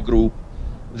watchdog group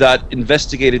that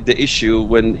investigated the issue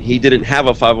when he didn't have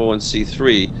a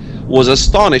 501c3, was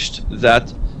astonished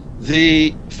that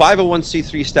the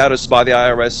 501c3 status by the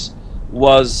IRS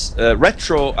was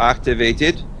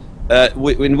retroactivated,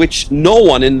 in which no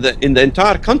one in the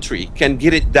entire country can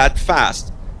get it that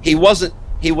fast. He was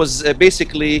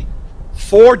basically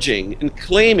forging and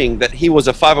claiming that he was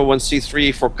a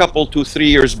 501c3 for a couple, 2-3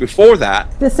 years before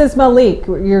that. This is Malik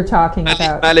you're talking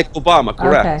about. Malik Obama,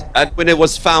 correct. Okay. And when it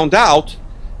was found out,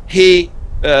 he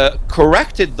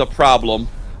corrected the problem,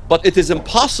 but it is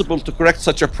impossible to correct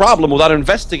such a problem without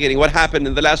investigating what happened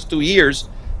in the last 2 years.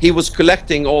 He was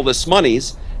collecting all this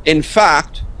monies. In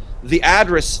fact, the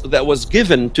address that was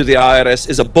given to the IRS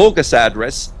is a bogus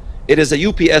address. It is a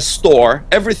UPS store.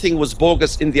 Everything was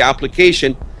bogus in the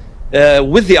application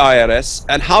with the IRS.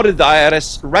 And how did the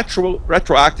IRS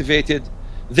retroactivated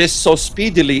this so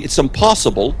speedily? It's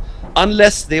impossible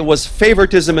unless there was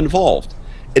favoritism involved.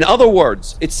 In other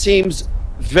words, it seems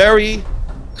very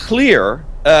clear,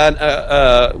 and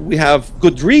we have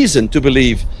good reason to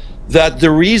believe that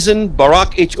the reason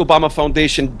Barack H. Obama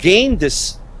Foundation gained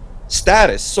this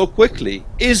status so quickly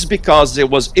is because there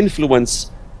was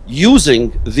influence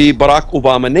using the Barack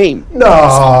Obama name.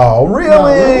 No,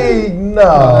 really?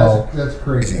 No. That's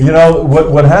crazy. You know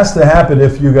what has to happen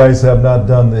if you guys have not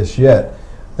done this yet?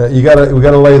 We got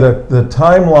to lay the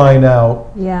timeline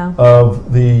out Yeah.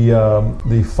 of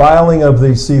the filing of the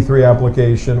C3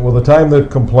 application. Well, the time the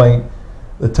complaint,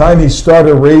 the time he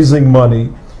started raising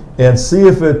money, and see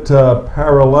if it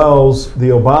parallels the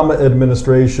Obama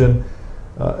administration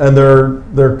and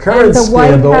their current And the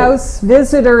scandal. White House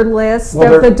visitor list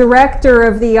Well, of they're- the director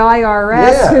of the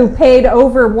IRS Yeah. who paid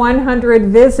over 100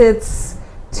 visits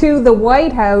to the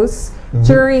White House Mm-hmm.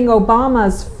 during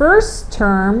Obama's first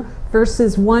term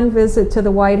versus one visit to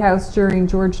the White House during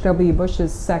George W.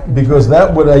 Bush's second Because term.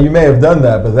 that would, you may have done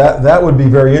that, but that would be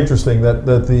very interesting, that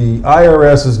the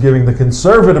IRS is giving the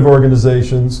conservative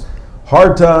organizations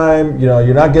hard time. You know,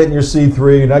 you're not getting your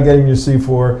C3, you're not getting your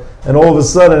C4, and all of a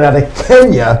sudden out of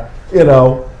Kenya, you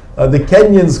know, the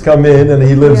Kenyans come in,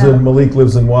 and Malik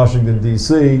lives in Washington,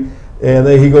 D.C., and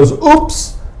he goes,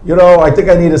 oops, you know, I think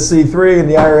I need a C3, and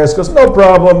the IRS goes, no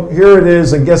problem, here it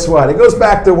is, and guess what? It goes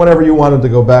back to whenever you wanted to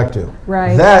go back to.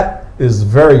 Right. That is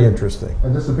very interesting.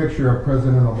 And this is a picture of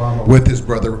President Obama with his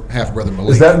brother, half-brother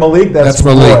Malik. Is that Malik? That's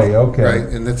Malik. Roy, okay. Right,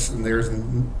 and there's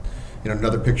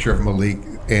another picture of Malik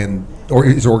or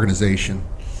his organization.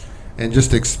 And just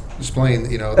to explain,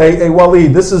 Hey,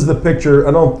 Walid, this is the picture.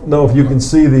 I don't know if you can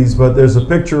see these, but there's a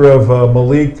picture of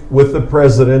Malik with the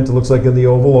president. It looks like in the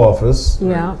Oval Office.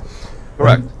 Yeah.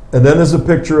 Correct. And then there's a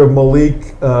picture of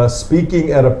Malik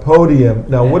speaking at a podium.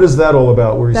 Now, what is that all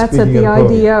about? Where he's That's at speaking the at a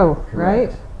podium? IDO,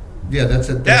 right? yeah, that's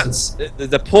it. Yes,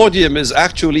 the podium is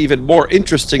actually even more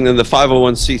interesting than the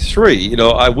 501c3. You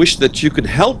know, I wish that you could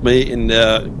help me in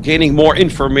gaining more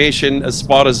information as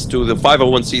far as to the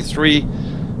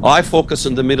 501c3. I focus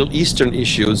on the Middle Eastern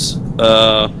issues.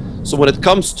 So when it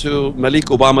comes to Malik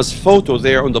Obama's photo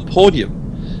there on the podium,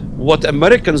 what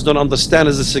Americans don't understand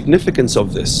is the significance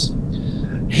of this.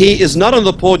 He is not on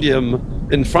the podium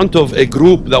in front of a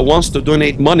group that wants to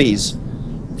donate monies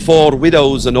for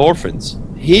widows and orphans.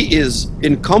 He is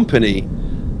in company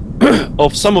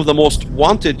of some of the most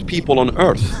wanted people on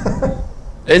earth.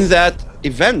 In that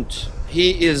event,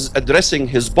 he is addressing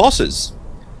his bosses,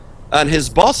 and his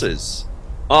bosses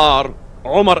are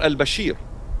Omar al-Bashir,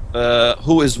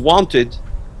 who is wanted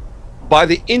by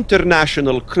the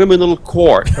International Criminal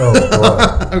Court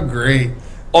Oh, Great.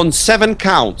 on 7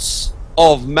 counts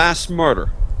of mass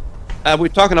murder. And we're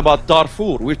talking about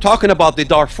Darfur. We're talking about the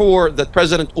Darfur that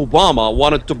President Obama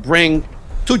wanted to bring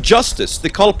to justice, the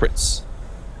culprits.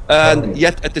 And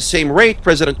yet at the same rate,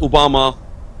 President Obama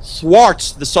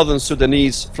thwarts the Southern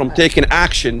Sudanese from taking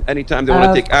action anytime they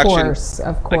want to take action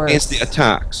Of course. against the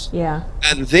attacks. Yeah.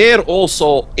 And there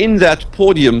also in that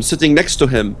podium sitting next to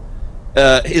him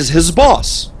is his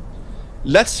boss.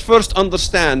 Let's first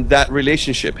understand that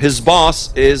relationship. His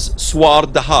boss is Swar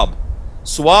Dahab.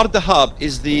 Swar Dahab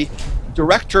is the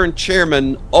director and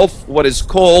chairman of what is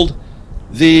called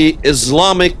the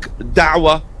Islamic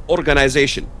Da'wah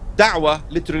organization. Da'wah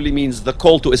literally means the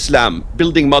call to Islam,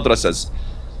 building madrasas.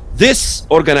 This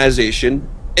organization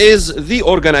is the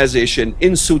organization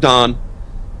in Sudan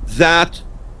that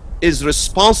is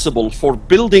responsible for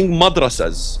building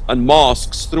madrasas and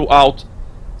mosques throughout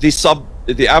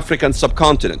the African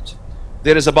subcontinent.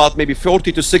 There is about maybe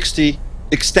 40 to 60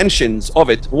 extensions of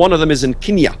it. One of them is in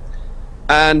Kenya.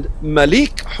 And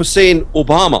Malik Hussein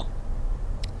Obama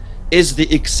is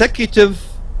the executive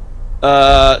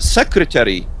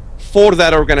secretary for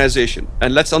that organization.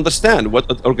 And let's understand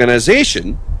what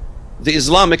organization the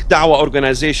Islamic Dawah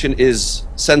organization is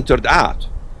centered at.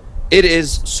 It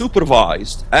is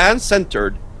supervised and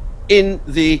centered in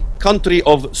the country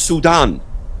of Sudan.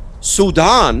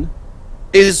 Sudan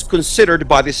is considered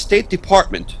by the State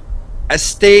Department a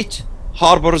state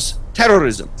harbors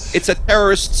terrorism. It's a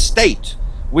terrorist state.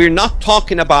 We're not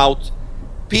talking about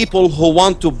people who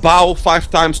want to bow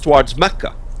 5 times towards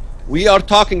Mecca. We are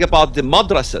talking about the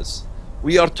madrasas.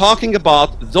 We are talking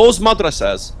about those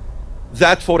madrasas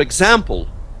that, for example,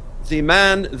 the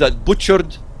man that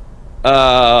butchered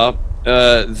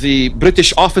the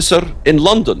British officer in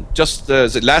London just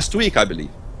last week, I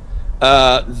believe.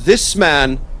 This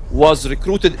man was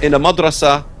recruited in a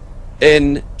madrasa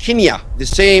in Kenya, the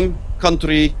same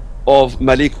country of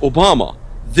Malik Obama.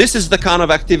 This is the kind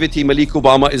of activity Malik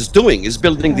Obama is doing, is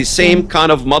building the same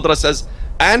kind of madrasas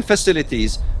and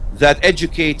facilities that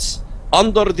educates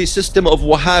under the system of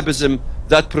Wahhabism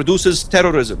that produces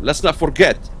terrorism. Let's not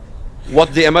forget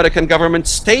what the American government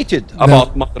stated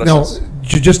about madrasas. Now,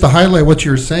 just to highlight what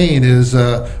you're saying is,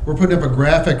 we're putting up a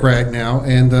graphic right now,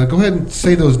 and go ahead and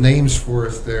say those names for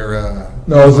us there.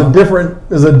 No, there's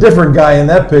a different guy in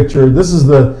that picture. This is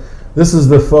the This is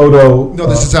the photo. No,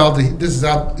 this is out. This is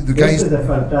out. The This guys. is a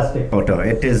fantastic photo.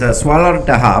 It is a Swallow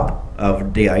Dahab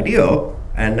of the IDO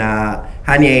and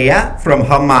Haniyeh from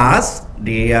Hamas,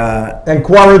 the And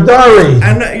Kwaradari.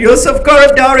 and Yusuf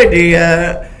Qaradari,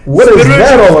 the What is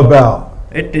that all about?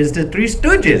 It is the Three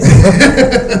Stooges.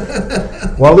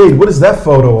 Walid, what is that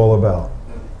photo all about?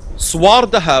 Swar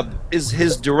Dahab is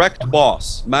his direct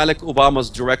boss, Malik Obama's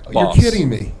direct You're boss. kidding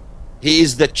me. He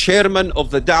is the chairman of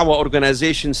the Dawah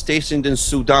organization stationed in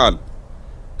Sudan.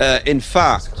 In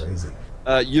fact, Crazy.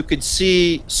 you could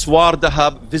see Swar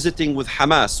Dahab visiting with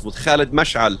Hamas, with Khalid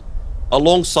Mash'al,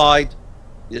 alongside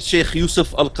Sheikh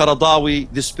Yusuf al-Qaradawi,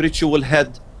 the spiritual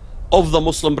head of the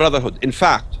Muslim Brotherhood. In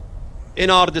fact,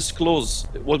 in our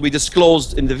what we disclosed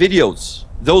in the videos,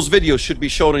 those videos should be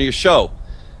shown on your show.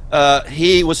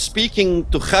 He was speaking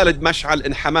to Khalid Mash'al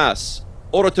in Hamas,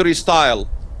 oratory style,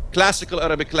 classical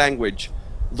Arabic language.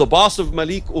 The boss of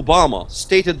Malik Obama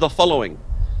stated the following: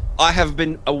 I have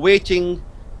been awaiting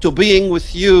to being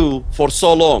with you for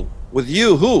so long. With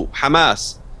you, who?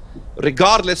 Hamas.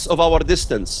 Regardless of our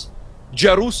distance,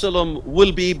 Jerusalem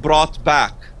will be brought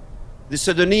back. The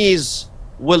Sudanese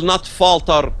will not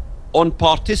falter on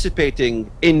participating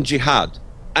in jihad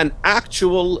and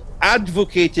actual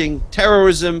advocating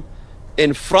terrorism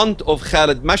in front of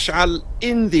Khalid Mash'al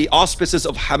in the auspices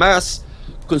of Hamas,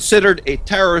 considered a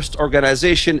terrorist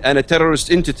organization and a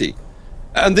terrorist entity.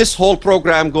 And this whole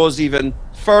program goes even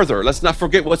further. Let's not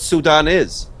forget what Sudan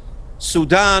is.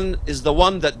 Sudan is the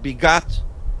one that begot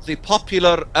the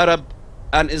Popular Arab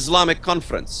and Islamic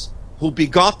Conference, who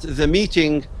begot the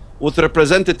meeting with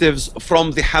representatives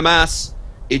from the Hamas,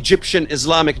 Egyptian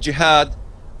Islamic Jihad,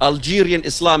 Algerian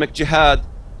Islamic Jihad,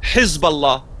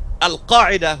 Hezbollah,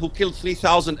 Al-Qaeda, who killed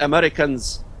 3,000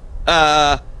 Americans,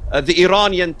 the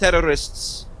Iranian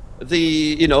terrorists.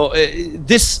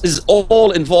 This is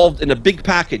all involved in a big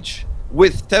package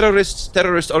with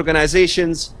terrorist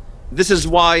organizations. This is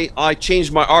why I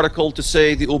changed my article to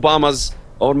say the Obamas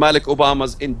or Malik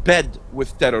Obama's in bed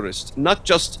with terrorists, not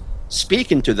just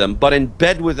speaking to them, but in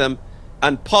bed with them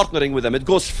and partnering with them. It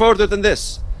goes further than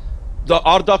this.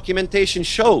 Our documentation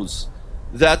shows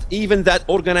that even that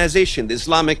organization, the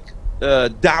Islamic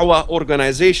Dawah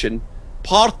organization,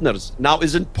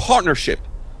 is in partnership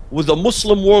with the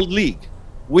Muslim World League,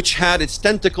 which had its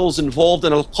tentacles involved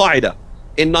in Al-Qaeda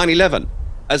in 9/11,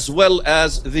 as well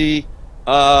as the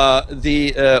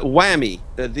WAMI,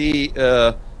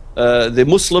 the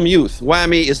Muslim Youth.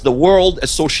 WAMI is the World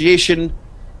Association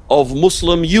of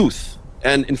Muslim Youth,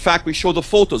 and in fact we show the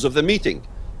photos of the meeting,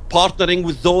 partnering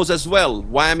with those as well.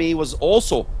 WAMI was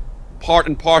also part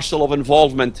and parcel of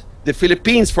involvement. The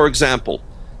Philippines, for example,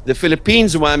 the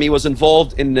Philippines WAMI was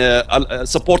involved in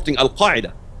supporting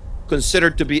Al-Qaeda,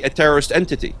 considered to be a terrorist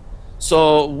entity.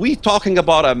 So we're talking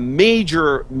about a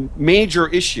major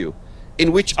issue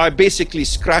in which I basically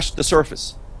scratched the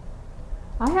surface.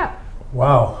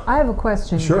 Wow. I have a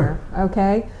question Sure. here,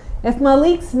 okay? If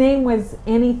Malik's name was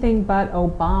anything but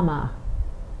Obama,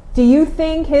 do you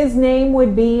think his name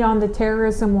would be on the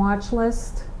terrorism watch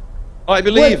list? I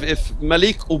believe if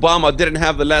Malik Obama didn't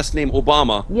have the last name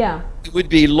Obama, Yeah. he would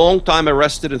be long time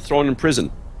arrested and thrown in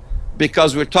prison,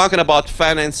 because we're talking about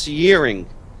financiering.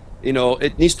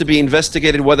 It needs to be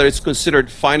investigated whether it's considered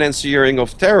financiering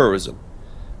of terrorism.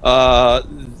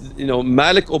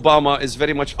 Malik Obama is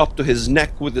very much up to his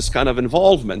neck with this kind of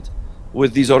involvement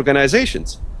with these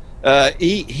organizations.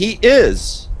 He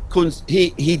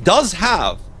does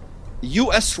have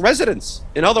U.S. residence.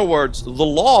 In other words, the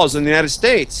laws in the United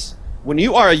States, when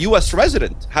you are a U.S.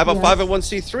 resident, have a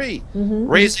 501c3,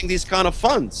 raising these kind of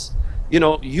funds,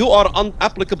 you are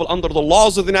applicable under the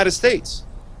laws of the United States.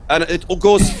 And it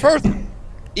goes further.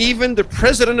 Even the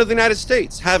President of the United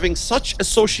States having such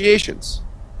associations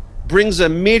brings a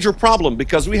major problem,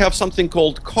 because we have something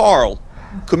called CARL,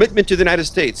 Commitment to the United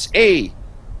States.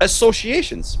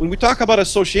 Associations. When we talk about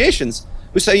associations,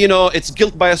 we say, it's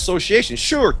guilt by association.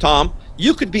 Sure, Tom,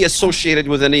 you could be associated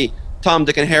with any Tom,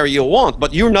 Dick, and Harry you want,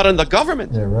 but you're not in the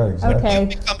government. Yeah, right, exactly.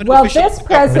 Okay. Well, this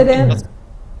president,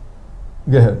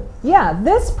 Go ahead. yeah,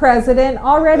 this president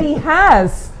already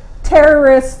has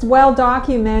terrorist,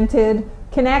 well-documented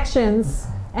connections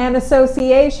and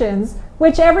associations,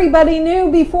 which everybody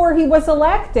knew before he was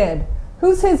elected.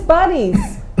 Who's his buddies?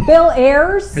 Bill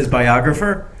Ayers? His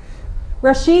biographer?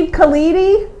 Rashid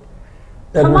Khalidi?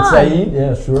 Edward on. Said,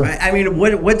 yeah, sure. I mean,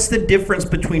 what's the difference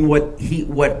between what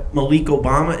Malik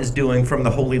Obama is doing from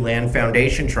the Holy Land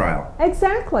Foundation trial?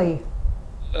 Exactly.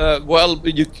 Well,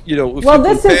 if Well, you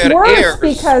this is compare worse Ayers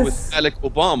because- with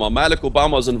Malik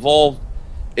Obama is involved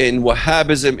in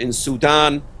Wahhabism in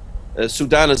Sudan.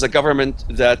 Sudan is a government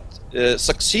that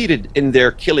succeeded in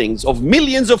their killings of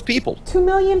millions of people. 2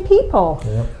 million people.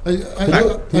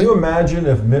 Can you imagine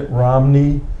if Mitt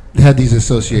Romney had these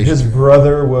associations? his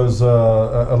brother was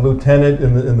a lieutenant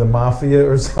in the mafia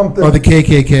or something? Or the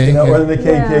KKK. You know, or the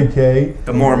KKK.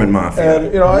 The Mormon Mafia.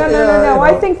 And, you know, No.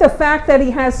 I think the fact that he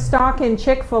has stock in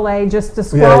Chick-fil-A just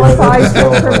disqualifies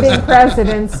him from being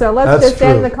president. So let's That's just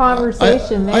end true. the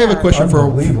conversation there. I have a question for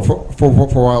Unbelievable.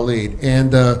 Walid.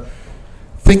 And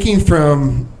thinking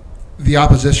from the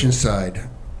opposition side,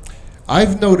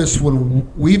 I've noticed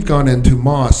when we've gone into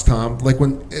Hamas, Tom, like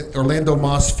when Orlando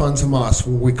Hamas funds Hamas,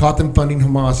 when we caught them funding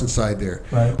Hamas inside there,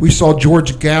 Right. we saw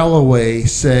George Galloway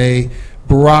say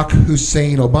Barack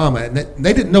Hussein Obama, and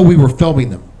they didn't know we were filming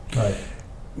them. Right.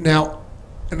 Now,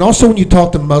 and also when you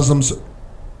talk to Muslims,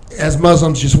 as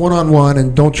Muslims, just one-on-one,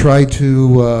 and don't try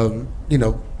to,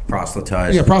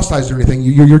 Proselytize. proselytize or anything.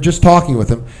 You're just talking with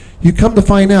them. You come to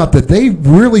find out that they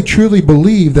really, truly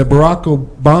believe that Barack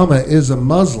Obama is a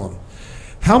Muslim.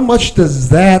 How much does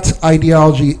that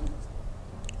ideology,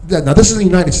 now this is the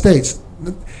United States,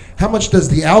 how much does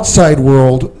the outside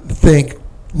world think,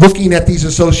 looking at these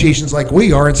associations like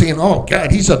we are and saying, oh God,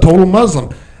 he's a total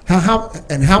Muslim? How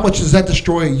much does that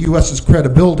destroy U.S.'s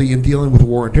credibility in dealing with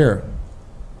war and terror?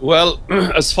 Well,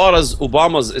 as far as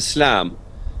Obama's Islam,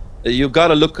 you got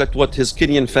to look at what his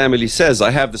Kenyan family says. I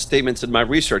have the statements in my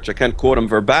research. I can't quote them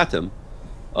verbatim.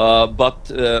 But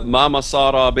Mama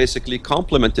Sarah basically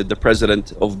complimented the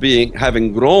president of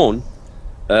having grown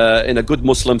in a good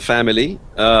Muslim family.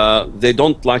 They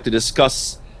don't like to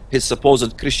discuss his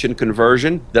supposed Christian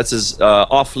conversion. That's his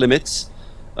off limits.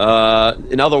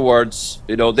 In other words,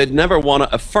 they'd never want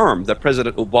to affirm that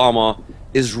President Obama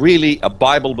is really a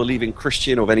Bible-believing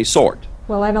Christian of any sort.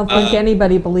 Well, I don't think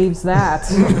anybody believes that.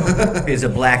 Is a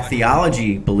black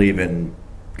theology believing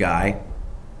guy.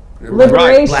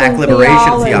 Liberation Black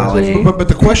liberation theology. But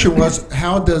the question was,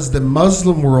 how does the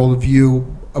Muslim world view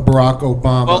Barack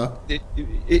Obama? Well,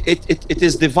 it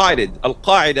is divided.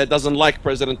 Al-Qaeda doesn't like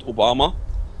President Obama.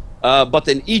 But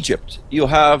in Egypt, you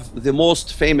have the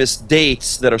most famous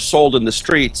dates that are sold in the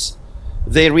streets.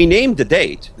 They renamed the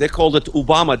date. They called it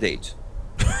Obama date.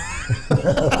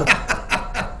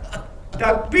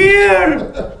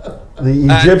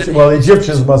 The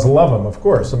Egyptians must love him, of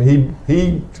course. I mean,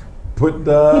 he put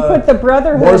the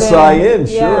Brotherhood Morsi in.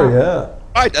 Sure, yeah.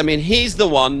 Right. I mean, he's the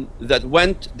one that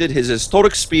did his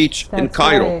historic speech in That's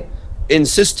Cairo, right.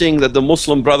 insisting that the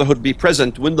Muslim Brotherhood be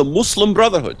present when the Muslim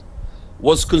Brotherhood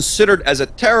was considered as a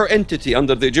terror entity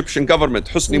under the Egyptian government,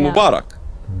 Hosni Mubarak.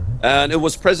 And it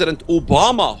was President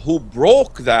Obama who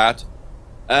broke that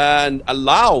and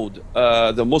allowed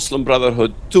the Muslim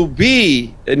Brotherhood to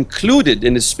be included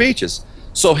in his speeches.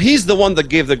 So he's the one that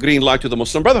gave the green light to the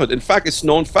Muslim Brotherhood. In fact, it's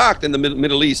known fact in the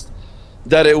Middle East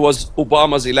that it was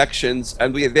Obama's elections,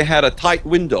 and they had a tight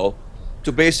window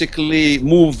to basically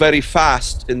move very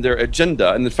fast in their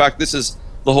agenda. And in fact, this is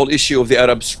the whole issue of the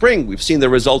Arab Spring. We've seen the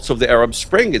results of the Arab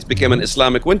Spring. It's become an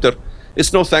Islamic winter.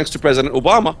 It's no thanks to President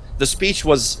Obama. The speech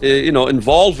was,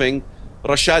 involving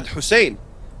Rashad Hussein.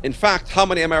 In fact, how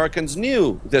many Americans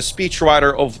knew the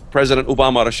speechwriter of President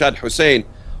Obama, Rashad Hussein,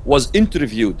 was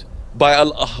interviewed by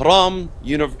Al-Ahram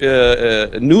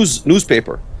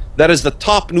newspaper? That is the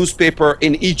top newspaper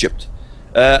in Egypt.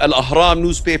 Al-Ahram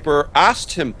newspaper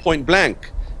asked him point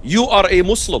blank, "You are a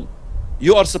Muslim.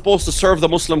 You are supposed to serve the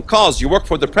Muslim cause. You work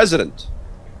for the president."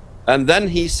 And then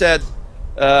he said,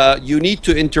 you need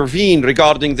to intervene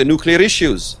regarding the nuclear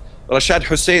issues. Rashad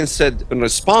Hussein said and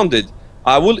responded,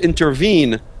 "I will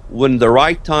intervene when the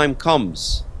right time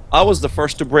comes." I was the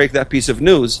first to break that piece of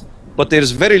news, but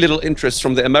there's very little interest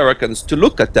from the Americans to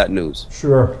look at that news.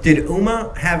 Sure. Did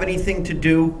Umma have anything to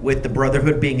do with the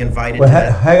Brotherhood being invited But to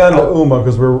that? hang on to Umma,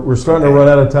 because we're starting to run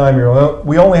out of time here. Well,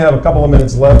 we only have a couple of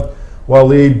minutes left,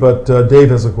 Walid, but Dave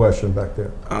has a question back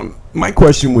there. My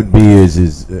question would be is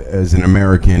as an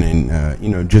American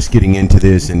and just getting into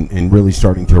this and really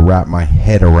starting to wrap my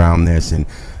head around this and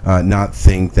not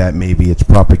think that maybe it's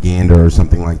propaganda or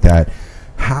something like that.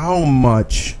 How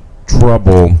much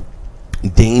trouble,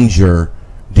 danger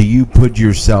do you put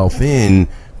yourself in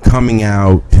coming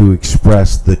out to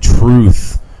express the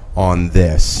truth on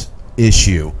this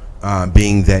issue,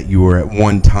 being that you were at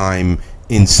one time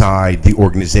inside the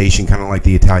organization, kind of like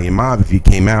the Italian mob? If you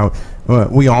came out,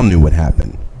 we all knew what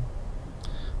happened.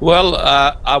 Well,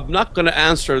 I'm not going to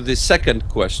answer the second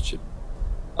question.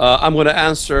 I'm going to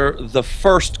answer the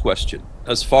first question.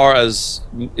 As far as,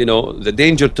 the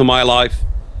danger to my life,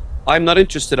 I'm not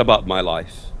interested about my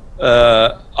life.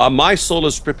 My soul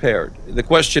is prepared. The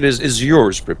question is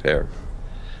yours prepared?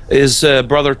 Is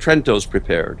Brother Trento's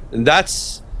prepared? And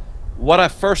that's what I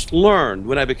first learned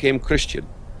when I became Christian.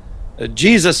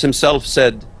 Jesus himself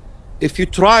said, if you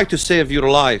try to save your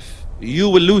life, you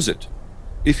will lose it.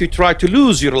 If you try to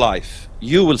lose your life,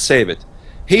 you will save it.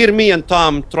 Here, me and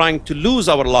Tom trying to lose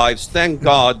our lives, thank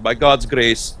God, by God's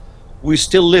grace, we're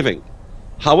still living.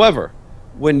 However,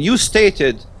 when you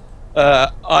stated,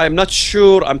 I'm not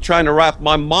sure, I'm trying to wrap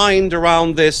my mind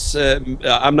around this,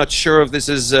 I'm not sure if this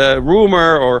is a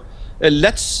rumor or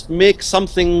let's make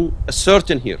something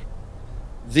certain here.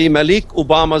 The Malik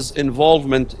Obama's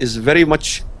involvement is very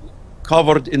much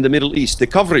covered in the Middle East. The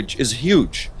coverage is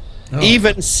huge. Oh.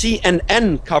 Even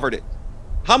CNN covered it.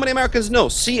 How many Americans know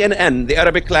CNN, the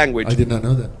Arabic language? I did not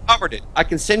know that. Covered it. I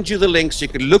can send you the links. You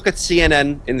can look at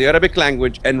CNN in the Arabic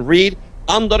language and read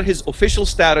under his official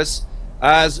status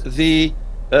as the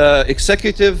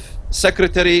executive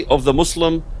secretary of the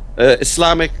Muslim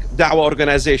Islamic Dawah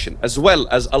organization, as well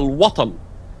as Al-Watan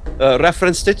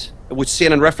referenced it, which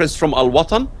CNN referenced from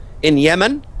Al-Watan. In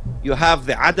Yemen, you have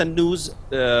the Adan News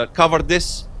covered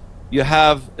this. You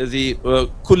have the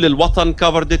Kull Al-Watan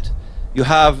covered it. You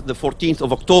have the 14th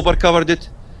of October covered it.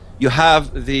 You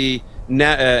have the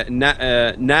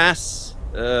Nas,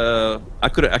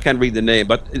 I can't read the name,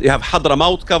 but you have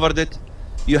Hadramaut covered it.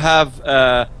 You have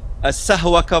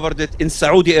As-Sahwa covered it. In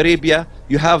Saudi Arabia,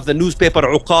 you have the newspaper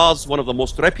Uqaz, one of the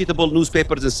most reputable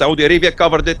newspapers in Saudi Arabia,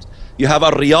 covered it. You have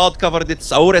Al-Riyadh covered it.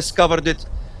 Saures covered it.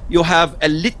 You have a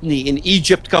litany in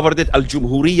Egypt covered it.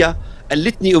 Al-Jumhuriyah. A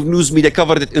litany of news media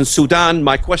covered it in Sudan.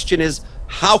 My question is,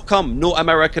 how come no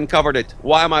American covered it?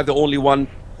 Why am I the only one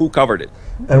who covered it?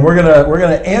 And we're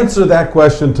gonna answer that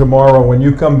question tomorrow when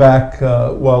you come back,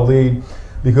 Walid,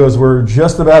 because we're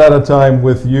just about out of time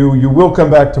with you. You will come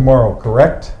back tomorrow,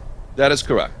 correct? That is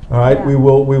correct. All right. Yeah. We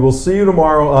will see you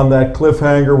tomorrow on that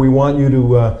cliffhanger. We want you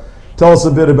to tell us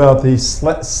a bit about the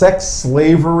sex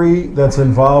slavery that's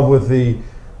involved with the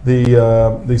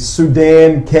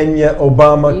Sudan Kenya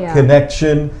Obama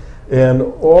connection. And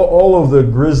all of the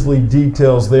grisly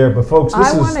details there. But folks,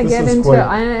 this is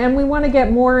and we want to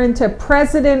get more into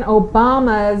President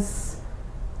Obama's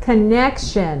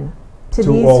connection to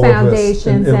these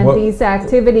foundations and these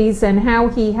activities, and how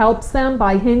he helps them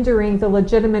by hindering the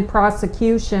legitimate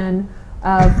prosecution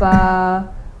of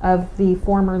the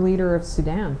former leader of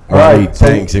Sudan. All right,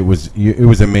 thanks. It was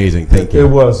amazing. Thank you. It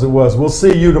was. We'll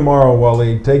see you tomorrow,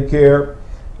 Walid. Take care.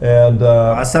 And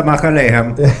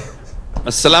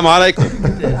Assalamu alaikum.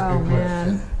 Oh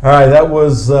man. all right, that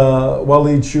was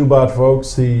Walid Shoebat,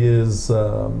 folks. He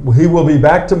will be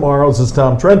back tomorrow. This is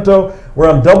Tom Trento.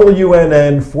 We're on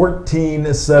WNN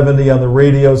 1470 on the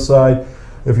radio side.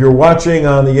 If you're watching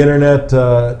on the internet,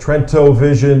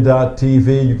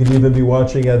 trentovision.tv. You can even be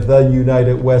watching at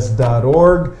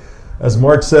theunitedwest.org. As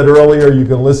Mark said earlier, you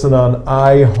can listen on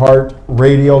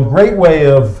iHeartRadio. Great way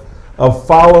of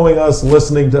following us,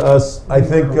 listening to us. I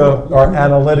think our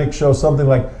analytics show something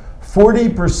like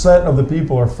 40% of the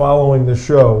people are following the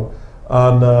show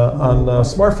on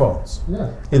smartphones.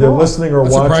 Yeah. Either listening or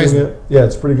That's watching surprising. it. Yeah,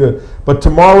 it's pretty good. But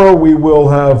tomorrow we will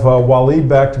have Walid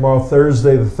back tomorrow,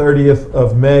 Thursday, the 30th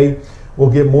of May. We'll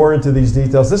get more into these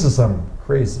details. This is some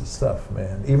crazy stuff,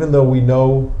 man. Even though we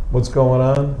know what's going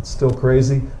on, it's still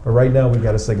crazy. But right now we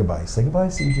got to say goodbye. Say goodbye,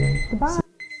 CJ. Goodbye.